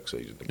for duck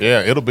season to go.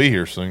 Yeah, it'll be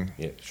here soon.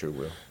 Yeah, sure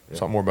will. Yeah.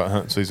 Talk more about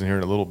hunting season here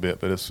in a little bit,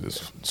 but it's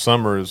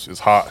summer is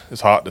hot.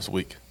 It's hot this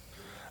week.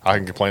 I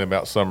can complain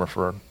about summer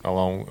for a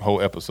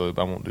whole episode,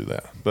 but I won't do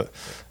that. But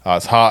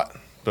it's hot,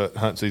 but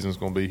hunt season's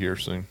going to be here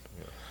soon.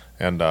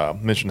 Yeah.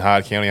 And mentioned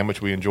Hyde County, how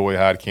much we enjoy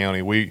Hyde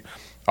County. We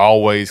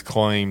always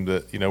claim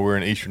that we're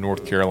in eastern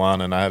North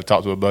Carolina, and I had to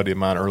talk to a buddy of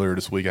mine earlier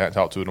this week. I hadn't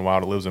talked to in a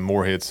while. That lives in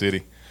Morehead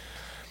City.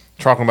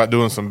 Talking about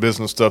doing some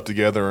business stuff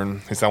together,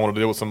 and he said, I want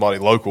to deal with somebody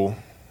local.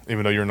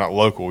 Even though you're not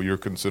local, you're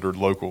considered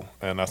local.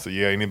 And I said,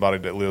 yeah, anybody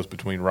that lives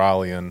between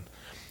Raleigh and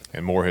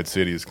Morehead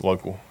City is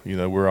local.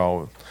 We're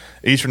all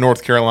 – eastern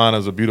North Carolina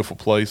is a beautiful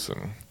place.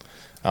 And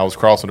I was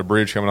crossing the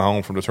bridge coming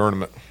home from the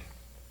tournament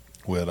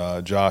with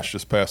Josh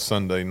this past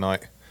Sunday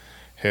night,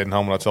 heading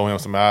home. And I told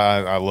him,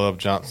 I love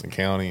Johnston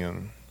County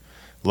and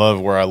love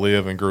where I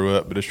live and grew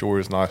up, but it sure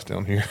is nice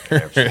down here.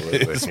 Absolutely.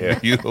 It's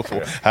beautiful.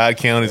 Yeah. Hyde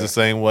County's the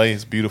same way.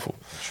 It's beautiful.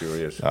 It sure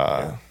is.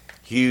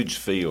 Huge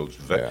fields,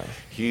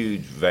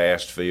 huge,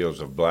 vast fields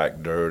of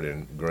black dirt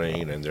and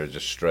green, and they're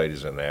just straight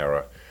as an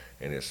arrow,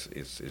 and it's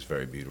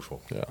very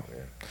beautiful.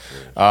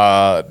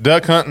 Yeah.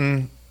 Duck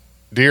hunting,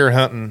 deer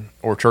hunting,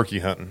 or turkey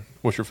hunting?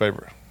 What's your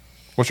favorite?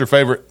 What's your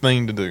favorite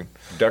thing to do?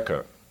 Duck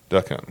hunt.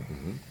 Duck hunting.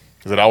 Mm-hmm.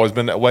 Has it always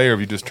been that way, or have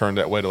you just turned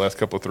that way the last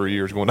couple of 3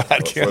 years going to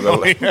Hyde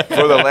County?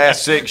 For the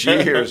last 6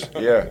 years,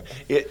 yeah.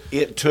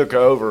 It took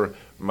over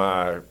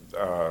my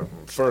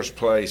first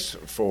place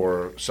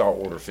for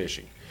saltwater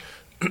fishing.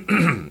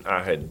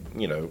 I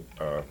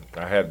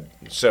had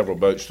several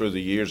boats through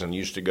the years and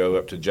used to go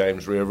up to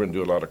James River and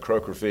do a lot of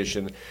croaker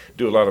fishing,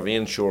 do a lot of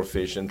inshore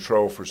fishing,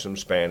 troll for some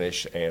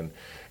Spanish, and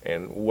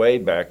way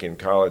back in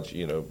college,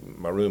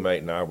 my roommate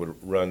and I would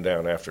run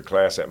down after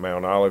class at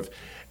Mount Olive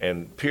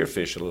and pier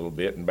fish a little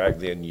bit. And back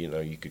then,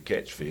 you could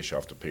catch fish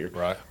off the pier.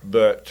 Right.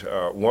 But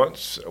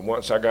once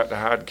I got to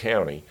Hyde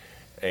County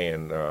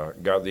and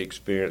got the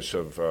experience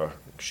of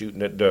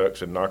shooting at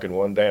ducks and knocking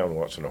one down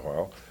once in a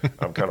while.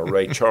 I'm kind of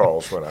Ray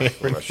Charles when I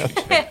shoot.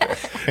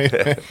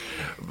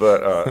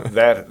 But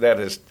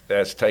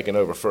that's taken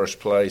over first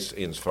place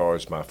as far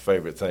as my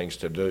favorite things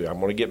to do. I'm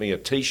going to get me a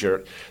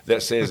T-shirt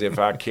that says if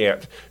I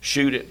can't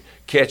shoot it,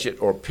 catch it,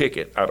 or pick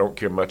it, I don't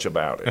care much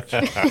about it.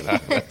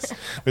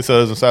 It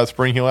says inside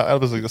Spring Hill.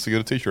 That's a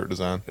good T-shirt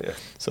design. Yeah.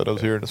 So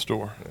those here in the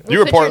store.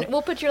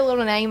 We'll put your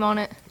little name on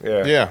it.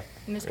 Yeah.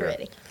 Mr.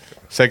 Eddie.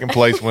 Second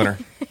place winner,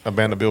 a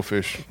band of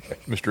billfish,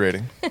 Mr.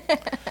 Eddie.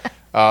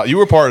 You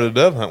were part of the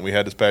dove hunt we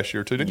had this past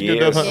year, too. Didn't you go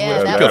dove hunting?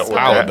 Yeah, we killed a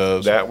pile of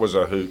doves. That was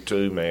a hoot,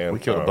 too, man. We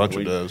killed a bunch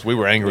of doves. We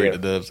were angry at the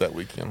doves that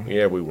weekend.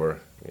 Yeah, we were.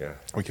 Yeah.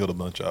 We killed a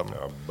bunch of them.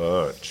 A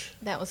bunch.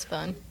 That was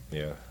fun.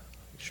 Yeah,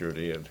 sure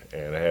did.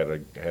 And I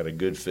had a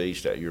good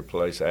feast at your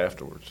place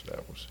afterwards.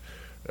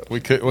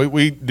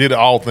 We did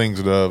all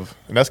things dove,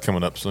 and that's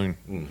coming up soon.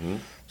 Mm-hmm.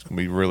 It's going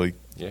to be really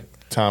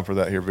time for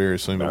that here very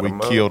soon. But we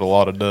killed a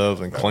lot of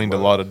doves and cleaned a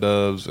lot of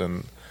doves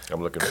and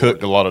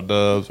cooked a lot of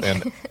doves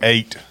and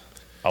ate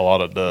a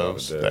lot of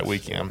doves that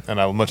weekend. And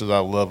as much as I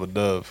love a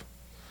dove,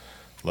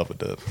 much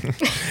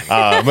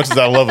as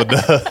I love a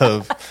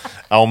dove,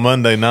 on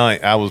Monday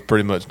night I was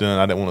pretty much done.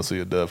 I didn't want to see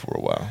a dove for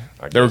a while.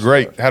 They were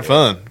great. Had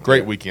fun.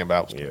 Great weekend.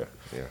 Yeah.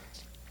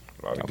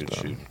 A lot of good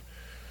shooting.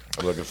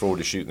 I'm looking forward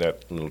to shooting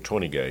that little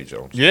 20 gauge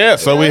on. Yeah,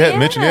 so we hadn't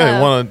mentioned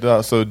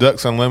so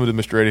Ducks Unlimited,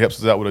 Mr. Eddie helps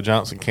us out with a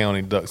Johnston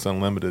County Ducks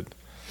Unlimited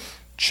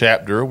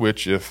chapter,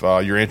 which if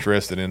you're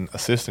interested in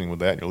assisting with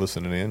that, you're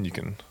listening in, you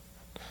can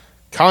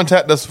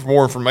contact us for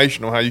more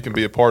information on how you can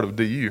be a part of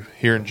DU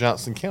here in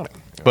Johnston County.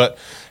 Yeah. But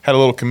had a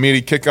little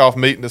committee kickoff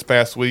meeting this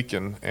past week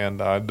and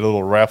did a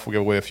little raffle,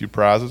 gave away a few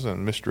prizes,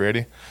 and Mr.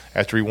 Eddie,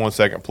 after he won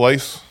second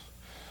place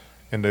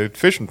in the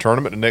fishing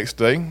tournament the next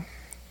day,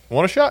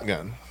 won a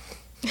shotgun.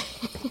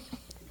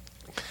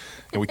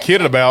 And we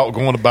kidded about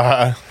going to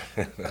buy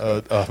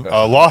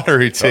a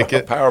lottery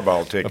ticket, a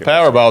Powerball ticket, a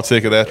Powerball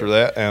ticket after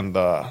that, and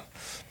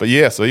but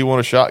yeah, so he won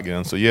a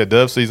shotgun. So yeah,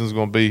 dove season's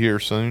going to be here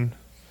soon,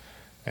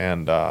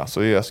 and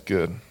so yeah, that's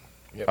good.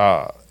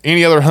 Yep.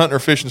 Any other hunting or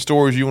fishing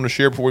stories you want to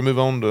share before we move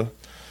on to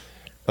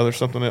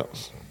something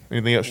else?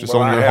 Anything else just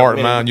on your heart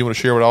and mind you want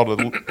to share with all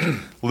the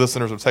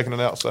listeners of Taking It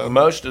Outside?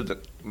 Most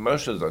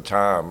of the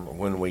time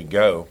when we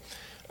go,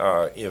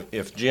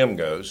 if Jim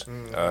goes,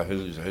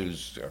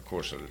 who's of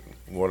course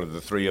one of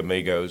the three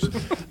amigos,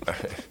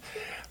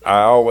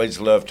 I always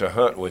love to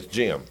hunt with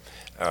Jim.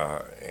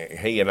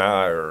 He and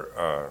I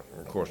are,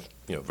 of course,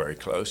 very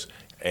close,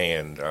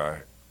 and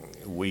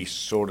we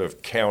sort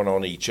of count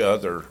on each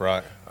other,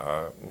 right,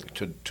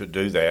 to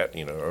do that.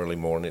 Early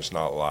morning, it's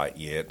not light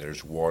yet.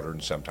 There's water,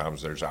 and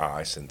sometimes there's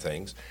ice and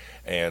things,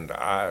 and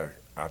I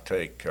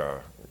take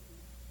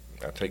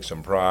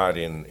some pride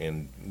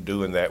in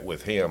doing that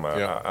with him.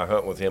 I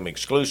hunt with him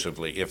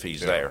exclusively if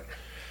he's there,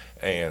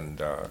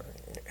 and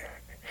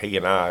he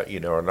and I,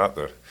 are not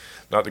the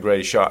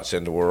greatest shots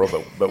in the world,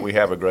 but we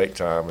have a great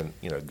time and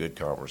good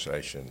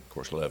conversation. Of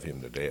course, love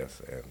him to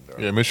death.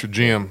 And Mr.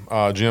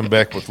 Jim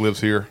Beckwith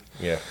lives here.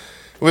 Yeah,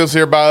 lives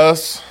here by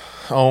us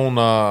on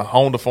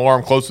the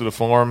farm, close to the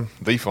farm,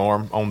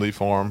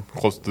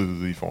 close to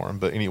the farm.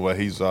 But anyway,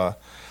 he's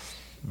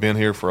been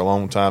here for a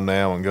long time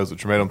now and goes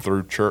to met him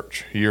through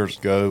church years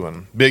ago,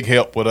 and big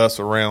help with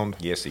us around.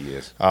 Yes, he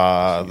is.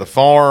 The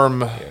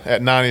farm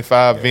at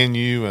 95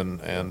 venue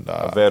and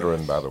a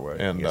veteran, by the way,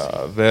 and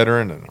yes,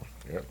 veteran, and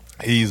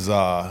he's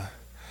I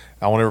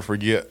won't ever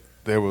forget.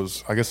 There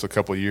was, I guess, a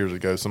couple of years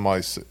ago,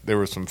 there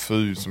was some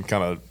food, some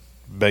kind of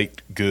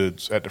baked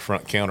goods at the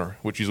front counter,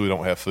 which usually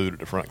don't have food at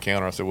the front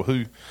counter. I said,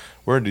 well,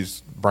 where did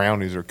these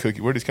brownies or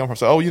cookies, where did these come from? I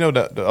said, oh,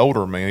 the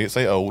older man. He didn't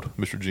say old,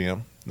 Mr.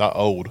 Jim, not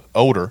old,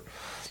 older.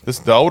 This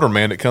is the older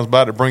man that comes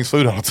by that brings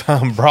food all the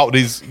time. Brought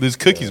these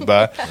cookies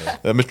by.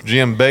 Mr.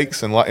 Jim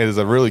bakes and is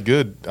a really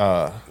good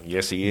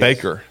yes, he is.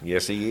 Baker.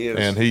 Yes, he is.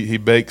 And he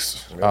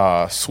bakes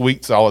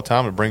sweets all the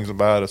time and brings them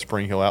by to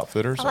Spring Hill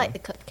Outfitters. I like the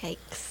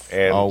cupcakes.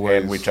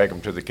 And we take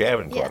them to the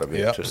cabin quite a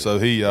bit too. So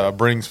he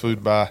brings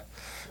food by,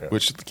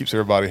 which keeps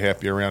everybody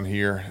happy around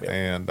here,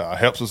 and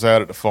helps us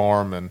out at the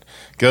farm, and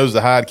goes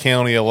to Hyde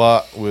County a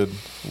lot with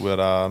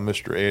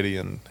Mr. Eddie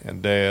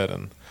and Dad,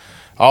 and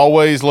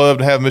always love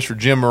to have Mr.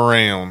 Jim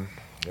around.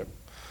 Yep.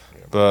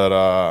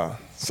 But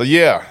so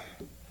yeah,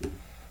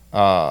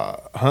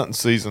 hunting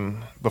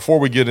season. Before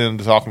we get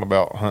into talking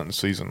about hunting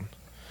season,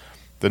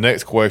 the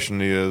next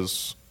question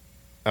is,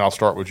 and I'll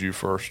start with you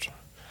first.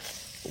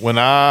 When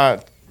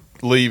I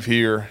leave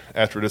here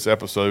after this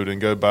episode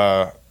and go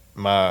buy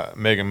my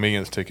Mega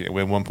Millions ticket and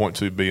win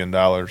 $1.2 billion,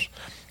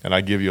 and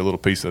I give you a little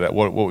piece of that,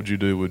 what would you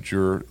do with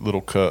your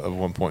little cut of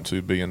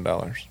 $1.2 billion?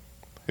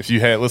 If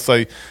you had, let's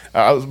say,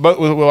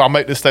 I'll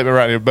make this statement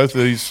right here. Both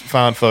of these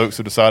fine folks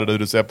who decided to do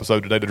this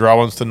episode today, the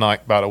drawing's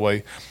tonight, by the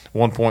way,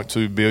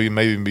 $1.2 billion,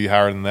 maybe even be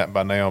higher than that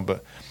by now,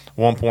 but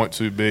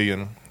 $1.2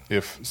 billion.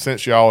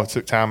 Since y'all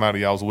took time out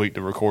of y'all's week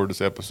to record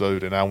this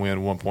episode and I win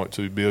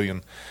 $1.2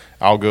 billion,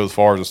 I'll go as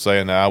far as to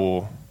saying that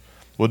we'll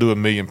do $1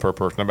 million per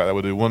person. How about that?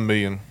 We'll do $1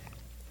 million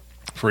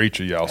for each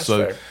of y'all. That's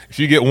so fair. If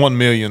you get $1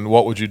 million,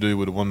 what would you do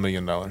with $1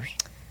 million?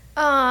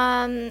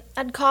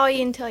 I'd call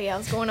you and tell you I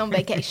was going on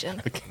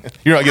vacation.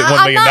 You're not getting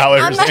 $1 million.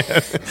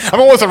 I'm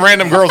going with some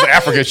random girls in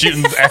Africa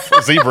shooting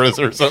zebras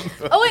or something.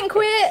 I wouldn't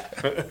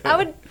quit. I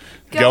would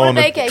go on on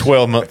vacation. a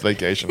 12-month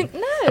vacation.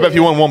 No. How about if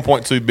you won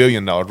 $1.2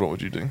 billion, what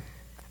would you do?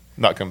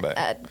 Not come back.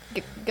 I'd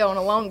go on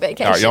a long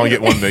vacation. All right, you only get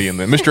 $1 million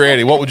then. Mr.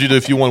 Eddie, what would you do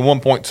if you won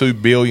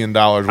 $1.2 billion?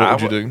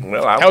 What would you do?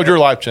 Well, how would your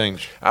life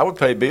change? I would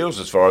pay bills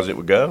as far as it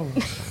would go.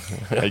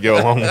 They go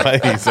a long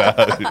ways. I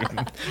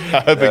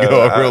hope it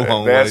go a real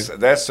long ways.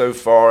 That's so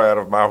far out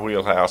of my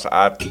wheelhouse.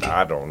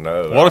 I don't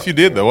know. What if you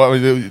did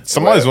though?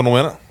 Somebody's going to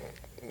win it.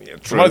 Yeah,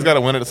 Somebody's got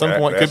to win it at some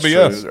point. Could be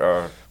us.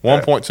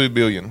 $1.2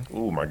 billion.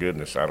 Oh my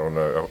goodness, I don't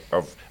know.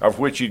 Of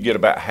which you'd get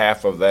about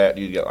half of that.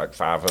 You'd get like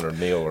 500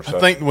 mil or something. I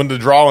think when the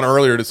drawing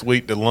earlier this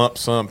week, the lump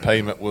sum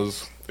payment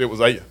was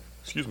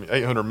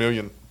 $800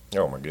 million.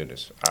 Oh my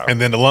goodness.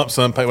 And then the lump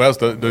sum payment, well,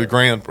 that was the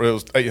grand. It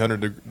was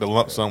 800. The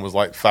lump sum was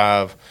like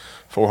 $400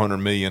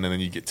 million, and then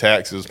you get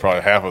taxes,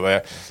 probably half of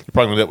that. You're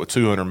probably going to end up with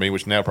 $200 million,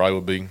 which now probably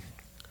would be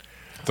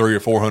 $300 or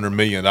 $400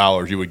 million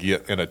you would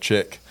get in a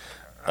check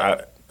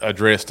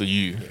addressed to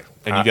you,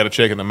 and you got a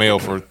check in the mail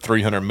for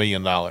 $300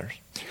 million.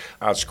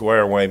 I'd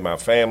square away my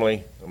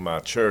family, my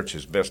church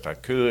as best I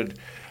could.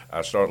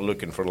 I started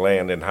looking for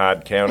land in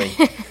Hyde County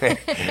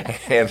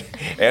and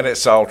at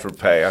Salter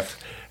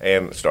Path,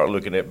 and start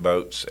looking at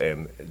boats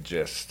and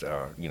just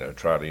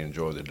try to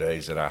enjoy the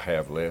days that I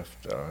have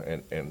left,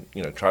 and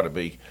try to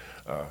be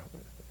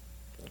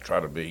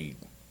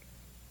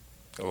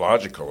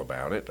logical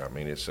about it. I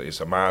mean, it's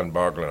a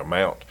mind-boggling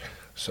amount.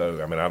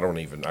 So I mean, I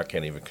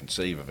can't even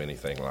conceive of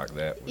anything like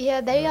that.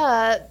 Yeah,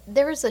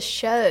 there was a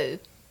show,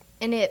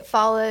 and it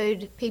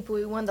followed people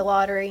who won the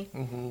lottery,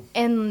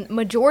 and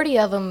majority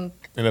of them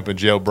End up in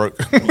jail broke.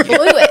 blew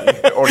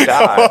it. Or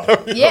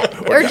died. Yeah,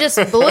 or just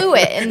blew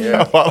it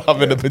and While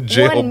I've ended up in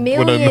jail. won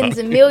millions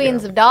and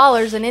millions of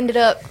dollars and ended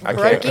up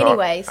broke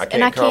anyways. I and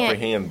can't I can't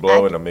comprehend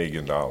blowing $1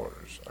 million.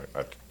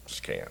 I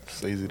just can't.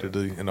 It's easy to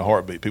do in a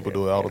heartbeat. People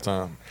do it all the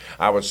time.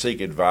 I would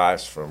seek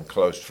advice from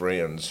close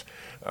friends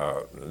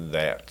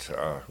that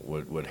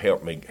would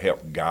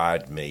help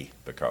guide me,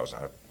 because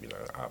I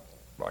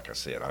like I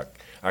said,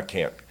 I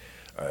can't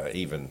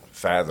even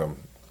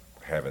fathom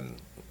having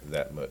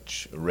that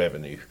much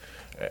revenue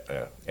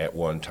at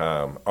one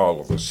time. All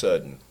of a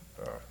sudden.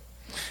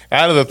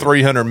 Out of the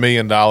 $300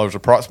 million,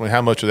 approximately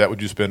how much of that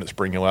would you spend at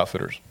Spring Hill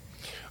Outfitters?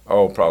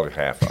 Oh, probably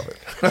half of it.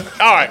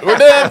 All right, we're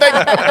done.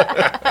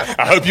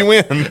 I hope you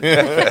win.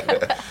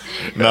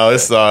 No,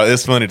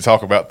 it's funny to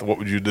talk about what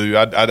would you do.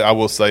 I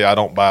will say I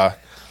don't buy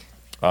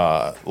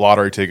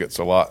lottery tickets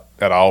a lot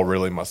at all,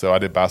 really, myself. I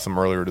did buy some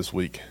earlier this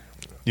week.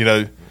 You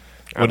know,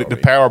 when the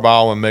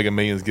Powerball and Mega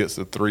Millions gets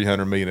to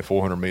 $300 million and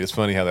 $400 million, it's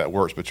funny how that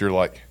works, but you're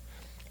like,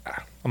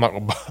 I'm not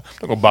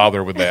gonna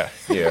bother with that.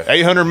 Yeah.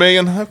 $800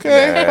 million,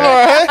 okay, all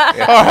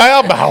right,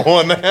 I'll buy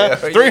one now.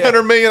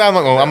 $300 million, I'm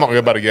not gonna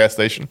go by the gas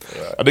station.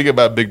 Right. I did get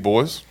by Big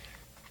Boys,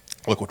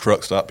 local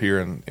truck stop here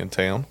in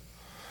town,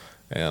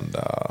 and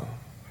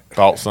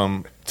bought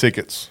some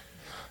tickets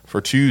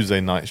for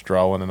Tuesday night's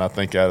drawing, and I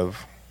think out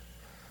of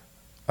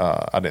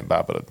I didn't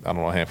buy, but I don't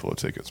know, a handful of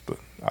tickets, but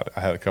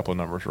I had a couple of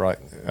numbers right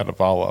out of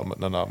all of them, but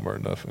none of them were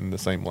enough in the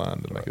same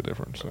line to make a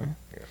difference. So.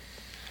 Yeah.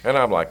 And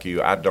I'm like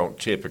you. I don't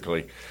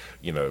typically,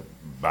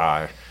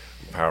 buy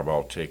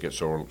Powerball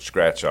tickets or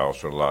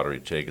scratch-offs or lottery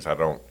tickets. I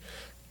don't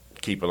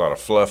keep a lot of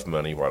fluff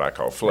money, what I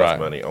call fluff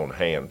money, on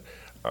hand.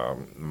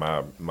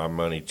 My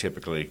money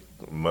typically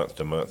month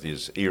to month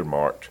is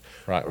earmarked.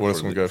 Right. Well, it's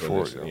going to go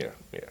for it.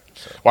 Yeah.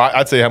 So. Well,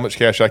 I'd tell you how much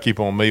cash I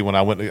keep on me when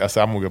I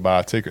said I'm going to go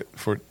buy a ticket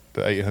for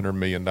the $800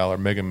 million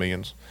Mega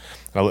Millions.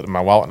 And I looked at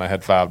my wallet and I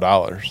had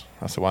 $5.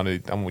 I said, well,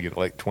 I'm going to get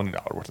like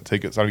 $20 worth of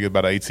tickets. I'm going to get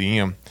about an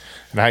ATM.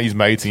 And I used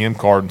my ATM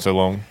card in so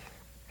long.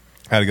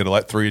 I had to go to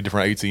like 3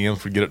 different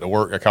ATMs to get it to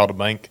work. I called a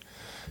bank.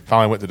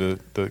 Finally went to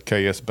the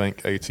KS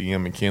Bank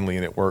ATM in Kinley,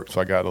 and it worked,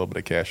 so I got a little bit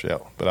of cash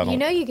out. But I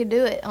don't. You can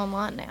do it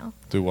online now.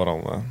 Do what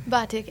online?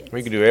 Buy tickets.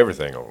 We can do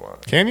everything online.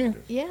 Can you?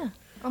 Yeah,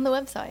 on the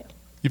website.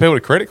 You pay with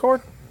a credit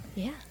card?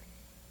 Yeah.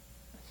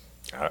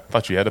 I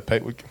thought you had to pay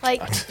with.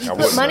 Like, you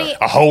put money.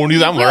 A whole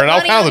new. I'm learning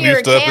all kinds of new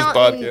stuff this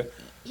podcast.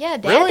 Yeah,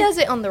 Dad Really? does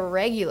it on the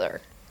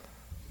regular.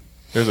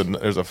 There's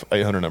a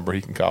 800 number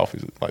he can call if he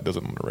does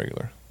it on the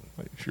regular.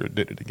 Like if you're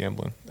addicted to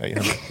gambling,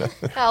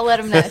 800. I'll let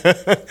him know.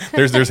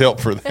 There's help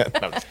for that.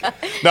 No, I'm just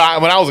kidding. No,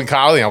 when I was in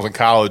college,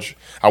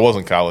 I was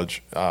in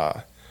college,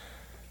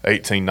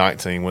 18,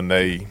 19, when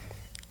the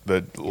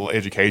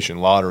education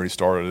lottery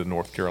started in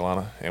North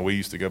Carolina, and we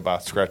used to go buy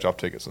scratch-off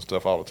tickets and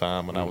stuff all the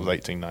time when I was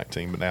 18,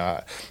 19, but now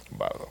I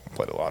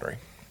play the lottery.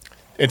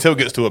 Until it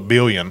gets to $1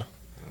 billion,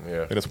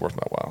 Yeah. then it's worth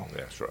my while.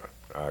 That's right.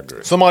 I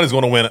agree. Somebody's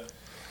going to win it.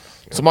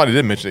 Somebody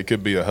did mention it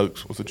could be a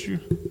hoax. Was it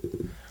you?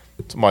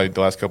 Somebody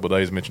the last couple of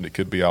days mentioned it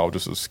could be all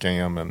just a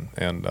scam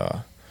and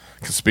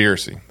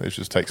conspiracy. It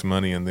just takes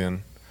money and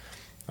then,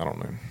 I don't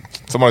know.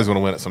 Somebody's going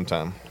to win it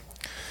sometime.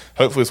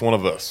 Hopefully it's one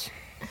of us.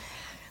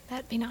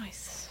 That'd be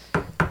nice.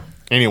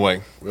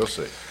 Anyway. We'll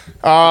see.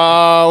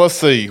 Let's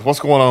see. What's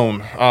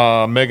going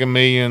on? Mega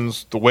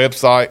Millions, the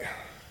website.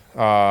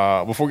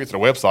 Before we get to the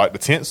website, the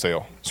tent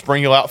sale.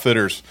 Spring Hill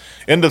Outfitters,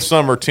 end of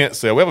summer tent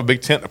sale. We have a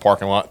big tent in the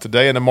parking lot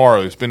today and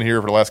tomorrow. It's been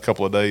here for the last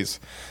couple of days.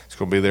 It's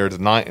going to be there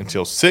tonight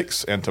until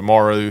 6 and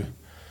tomorrow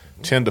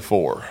 10 to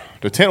 4.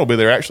 The tent will be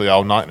there actually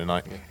all night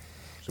tonight.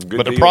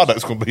 But the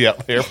product's going to be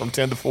out there from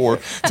 10 to 4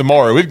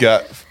 tomorrow. We've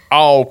got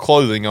all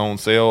clothing on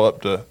sale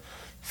up to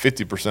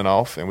 50%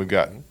 off, and we've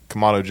got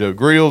Kamado Joe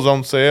grills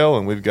on sale,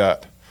 and we've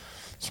got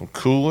some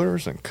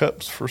coolers and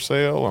cups for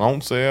sale and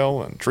on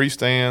sale, and tree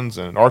stands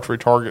and archery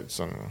targets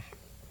and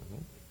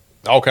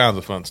all kinds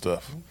of fun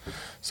stuff.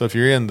 So if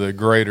you're in the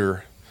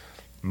greater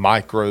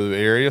micro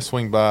area,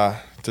 swing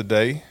by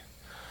today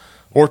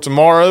or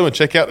tomorrow and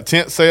check out the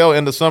tent sale,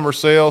 end of summer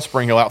sale.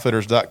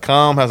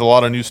 SpringHillOutfitters.com has a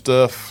lot of new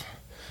stuff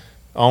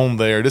on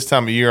there. This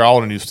time of year,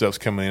 all the new stuff's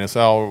coming in. It's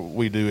all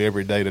we do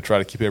every day to try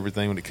to keep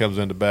everything when it comes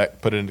in the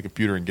back, put it in the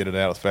computer and get it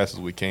out as fast as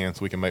we can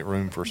so we can make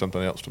room for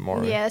something else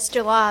tomorrow. Yeah, it's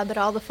July, but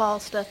all the fall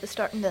stuff is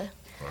starting to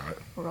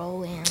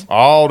roll in.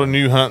 All the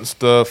new hunting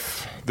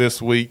stuff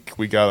this week.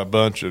 We got a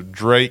bunch of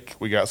Drake.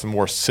 We got some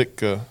more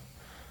Sitka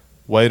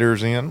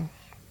waders in.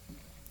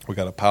 We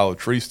got a pile of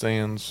tree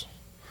stands.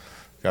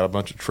 Got a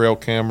bunch of trail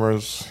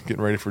cameras.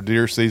 Getting ready for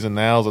deer season.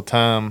 Now's the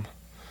time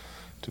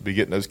to be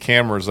getting those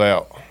cameras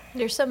out.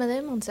 There's some of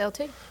them on sale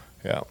too.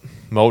 Yeah.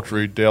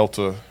 Moultrie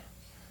Delta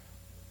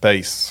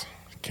base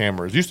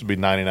cameras. Used to be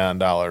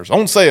 $99.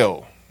 On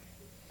sale.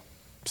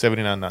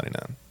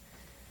 $79.99.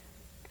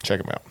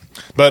 Check them out.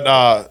 But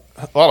a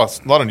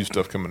lot of new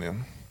stuff coming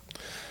in.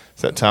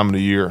 It's that time of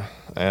the year.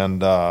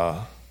 And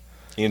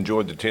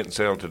Enjoyed the tent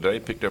sale today.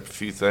 Picked up a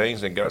few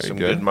things and got some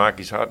good. good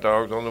Mikey's hot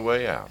dogs on the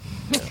way out.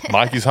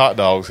 Mikey's Hot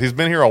Dogs. He's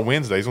been here on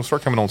Wednesday. He's going to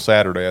start coming on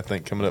Saturday, I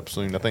think, coming up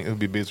soon. I think he'll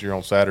be busier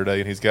on Saturday.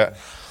 And he's got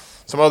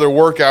some other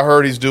work I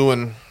heard he's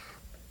doing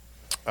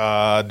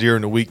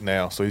during the week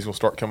now. So he's going to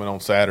start coming on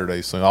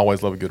Saturdays soon. I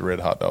always love a good red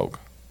hot dog.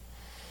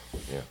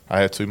 Yeah. I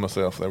had two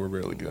myself. They were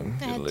really good.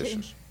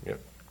 Delicious. Yep.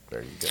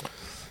 There you go.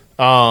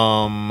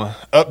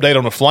 Update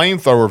on the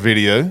flamethrower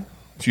video,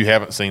 if you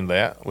haven't seen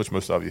that, which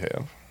most of you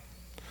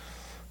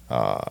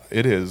have.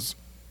 It is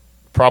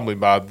probably,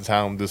 by the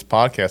time this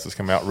podcast has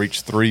come out,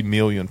 reached 3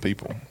 million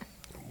people.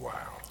 Wow.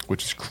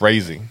 Which is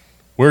crazy.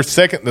 We're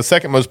the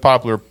second most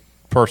popular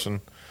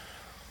person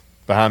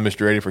behind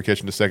Mr. Eddie for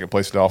catching the second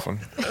place dolphin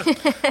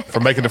for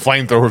making the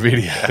flamethrower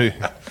video.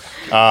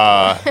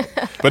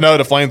 But no,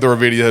 the flamethrower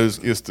video is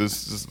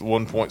 1.6,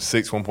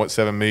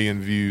 1.7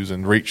 million views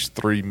and reached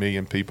 3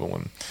 million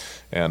people.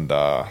 And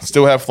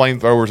still have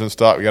flamethrowers in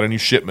stock. We got a new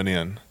shipment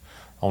in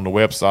on the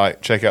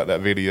website. Check out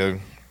that video.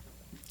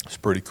 It's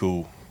pretty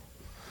cool.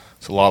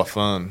 It's a lot of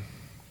fun.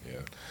 Yeah.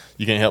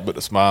 You can't help but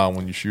to smile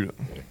when you shoot it.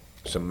 Yeah.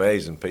 It's an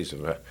amazing piece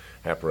of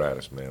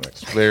apparatus, man.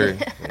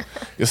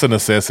 It's a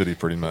necessity,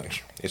 pretty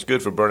much. It's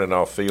good for burning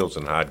off fields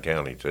in Hyde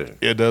County, too.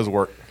 It does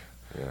work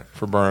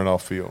for burning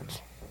off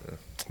fields. Yeah.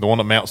 The one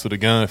that mounts to the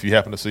gun, if you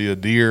happen to see a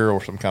deer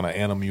or some kind of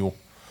animal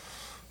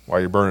while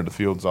you're burning the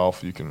fields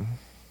off, you can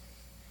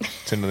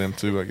tend to them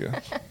too, I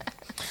guess.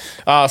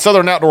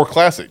 Southern Outdoor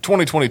Classic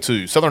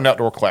 2022. Southern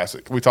Outdoor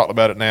Classic. We talked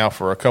about it now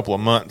for a couple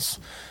of months.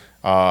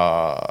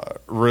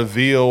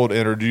 Revealed,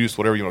 introduced,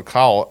 whatever you want to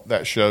call it,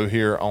 that show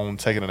here on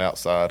Taking It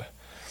Outside.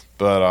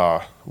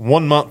 But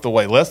 1 month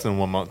away, less than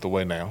 1 month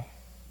away now,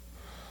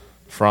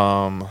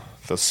 from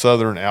the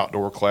Southern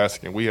Outdoor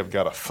Classic. And we have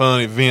got a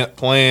fun event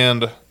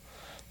planned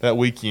that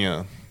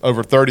weekend.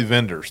 Over 30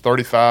 vendors,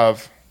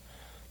 35,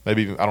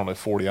 maybe even,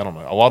 40, a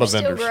lot of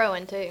vendors. Still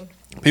growing, too.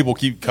 People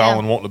keep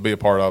calling, wanting to be a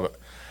part of it.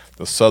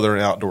 The Southern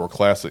Outdoor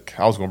Classic.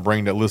 I was going to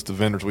bring that list of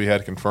vendors we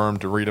had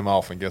confirmed to read them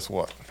off, and guess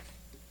what?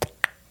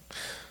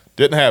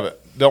 Didn't have it.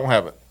 Don't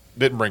have it.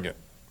 Didn't bring it.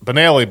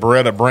 Benelli,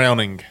 Beretta,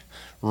 Browning,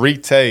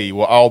 Retay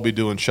will all be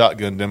doing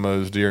shotgun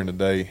demos during the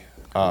day.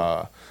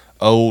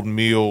 Old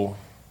Mill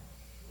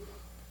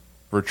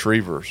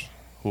Retrievers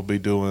will be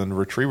doing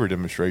retriever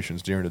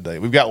demonstrations during the day.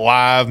 We've got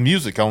live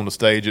music on the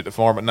stage at the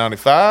Farm at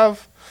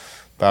 95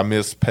 by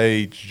Miss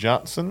Paige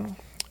Johnson,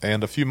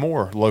 and a few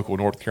more local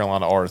North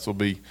Carolina artists will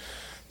be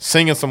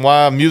singing some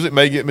live music.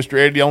 May get Mr.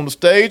 Eddie on the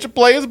stage to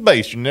play his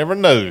bass. You never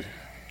know.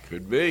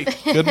 Could be.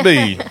 Could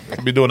be.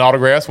 Could be doing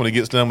autographs when he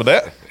gets done with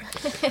that.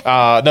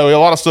 No, a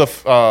lot of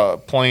stuff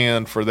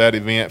planned for that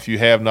event. If you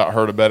have not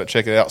heard about it,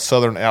 check it out,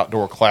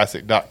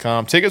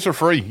 southernoutdoorclassic.com. Tickets are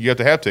free. You have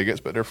to have tickets,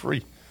 but they're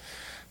free.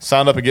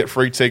 Sign up and get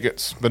free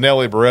tickets.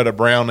 Benelli, Beretta,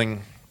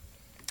 Browning,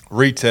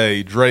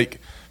 Retay, Drake,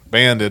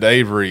 Bandit,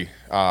 Avery,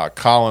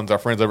 Collins, our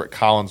friends over at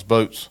Collins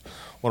Boats,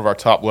 one of our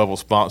top-level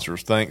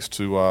sponsors. Thanks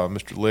to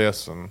Mr.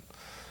 Les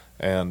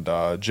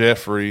and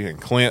Jeffrey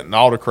and Clint and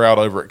all the crowd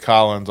over at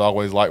Collins.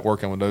 Always like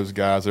working with those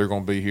guys. They're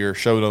going to be here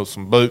showing us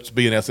some boats.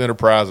 B&S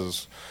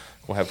Enterprises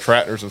will have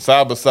tractors and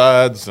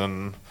side-by-sides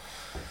and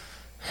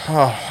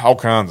all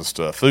kinds of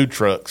stuff. Food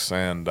trucks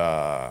and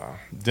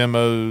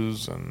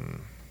demos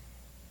and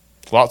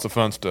lots of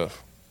fun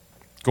stuff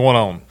going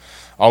on.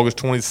 August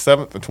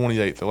 27th and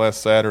 28th, the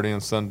last Saturday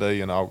and Sunday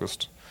in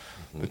August,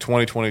 the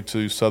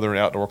 2022 Southern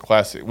Outdoor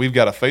Classic. We've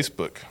got a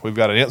Facebook, we've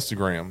got an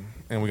Instagram,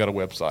 and we got a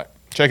website.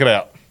 Check it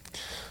out.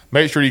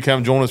 Make sure you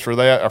come join us for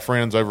that. Our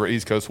friends over at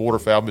East Coast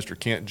Waterfowl, Mr.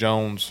 Kent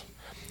Jones,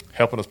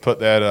 helping us put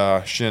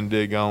that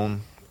shindig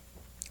on,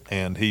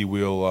 and he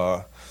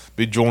will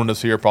be joining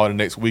us here probably the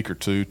next week or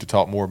two to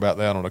talk more about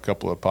that on a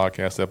couple of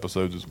podcast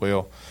episodes as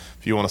well.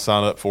 If you want to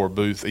sign up for a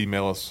booth,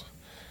 email us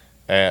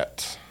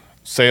at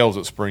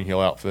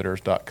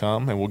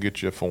sales@springhilloutfitters.com, and we'll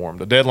get you a form.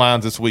 The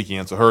deadline's this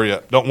weekend, so hurry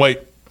up. Don't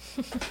wait.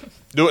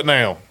 Do it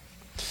now.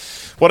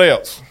 What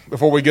else?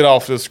 Before we get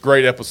off this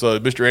great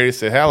episode, Mr. Eddie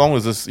said, how long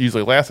does this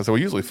usually last? I said,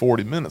 well, usually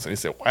 40 minutes. And he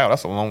said, wow,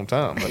 that's a long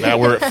time. But now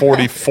we're at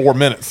 44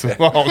 minutes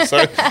long,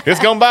 so it's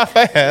going by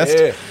fast.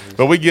 Yeah.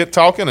 But we get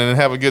talking and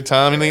have a good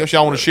time. Anything else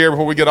y'all want to share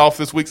before we get off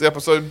this week's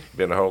episode?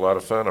 Been a whole lot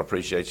of fun. I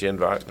appreciate you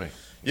inviting me.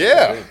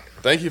 Yeah.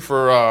 Thank you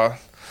for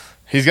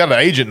he's got an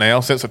agent now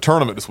since a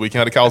tournament this weekend.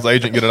 I had to call his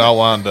agent, get it all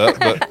lined up.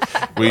 But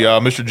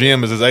Mr.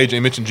 Jim is his agent. He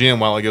mentioned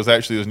Jim while ago. It was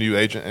actually his new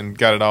agent and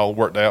got it all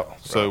worked out. Right.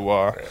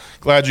 So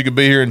glad you could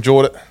be here.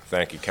 Enjoyed it.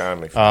 Thank you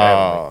kindly for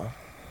having me.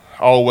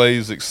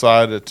 Always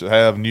excited to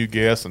have new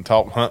guests and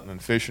talk hunting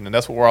and fishing, and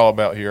that's what we're all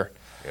about here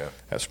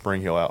at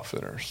Spring Hill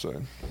Outfitters.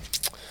 So,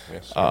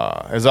 yes,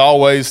 as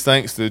always,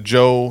 thanks to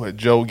Joe at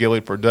Joe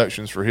Gilly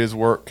Productions for his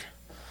work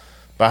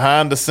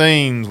behind the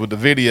scenes with the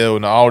video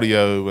and the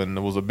audio, and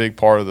it was a big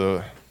part of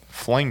the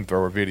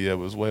flamethrower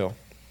video as well.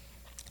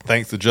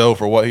 Thanks to Joe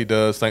for what he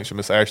does. Thanks to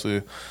Miss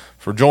Ashley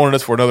for joining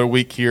us for another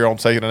week here on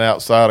Taking It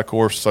Outside. Of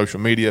course, social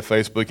media,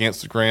 Facebook,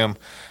 Instagram,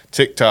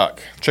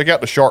 TikTok. Check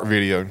out the shark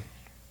video.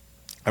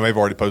 I may have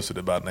already posted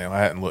it by now. I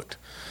hadn't looked.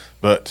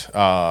 But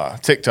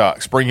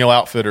TikTok, Spring Hill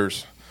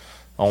Outfitters.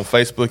 On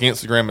Facebook,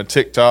 Instagram, and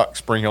TikTok,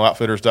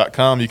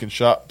 springhilloutfitters.com. You can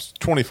shop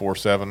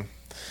 24/7.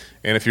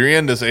 And if you're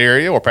in this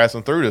area or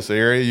passing through this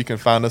area, you can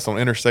find us on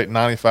Interstate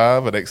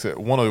 95 at exit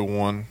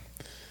 101.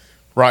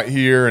 right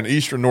here in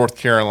eastern North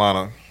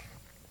Carolina.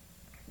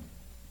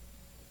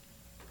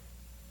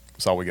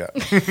 That's all we got.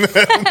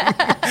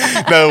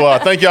 No,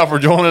 thank y'all for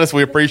joining us.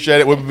 We appreciate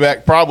it. We'll be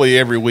back probably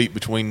every week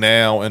between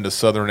now and the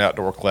Southern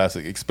Outdoor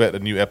Classic. Expect a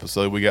new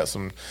episode. We got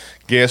some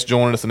guests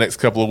joining us the next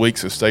couple of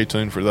weeks, so stay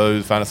tuned for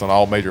those. Find us on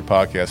all major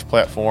podcast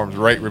platforms.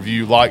 Rate,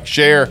 review, like,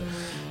 share.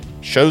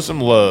 Show some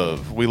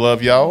love. We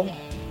love y'all,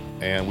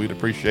 and we'd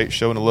appreciate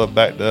showing the love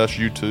back to us,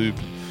 YouTube.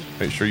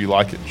 Make sure you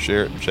like it,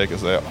 share it, and check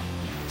us out.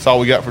 That's all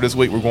we got for this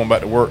week. We're going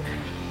back to work.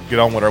 Get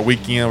on with our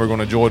weekend. We're going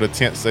to enjoy the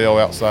tent sale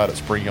outside at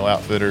Spring Hill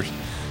Outfitters.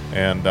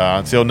 And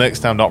until next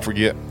time, don't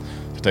forget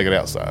to take it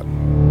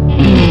outside.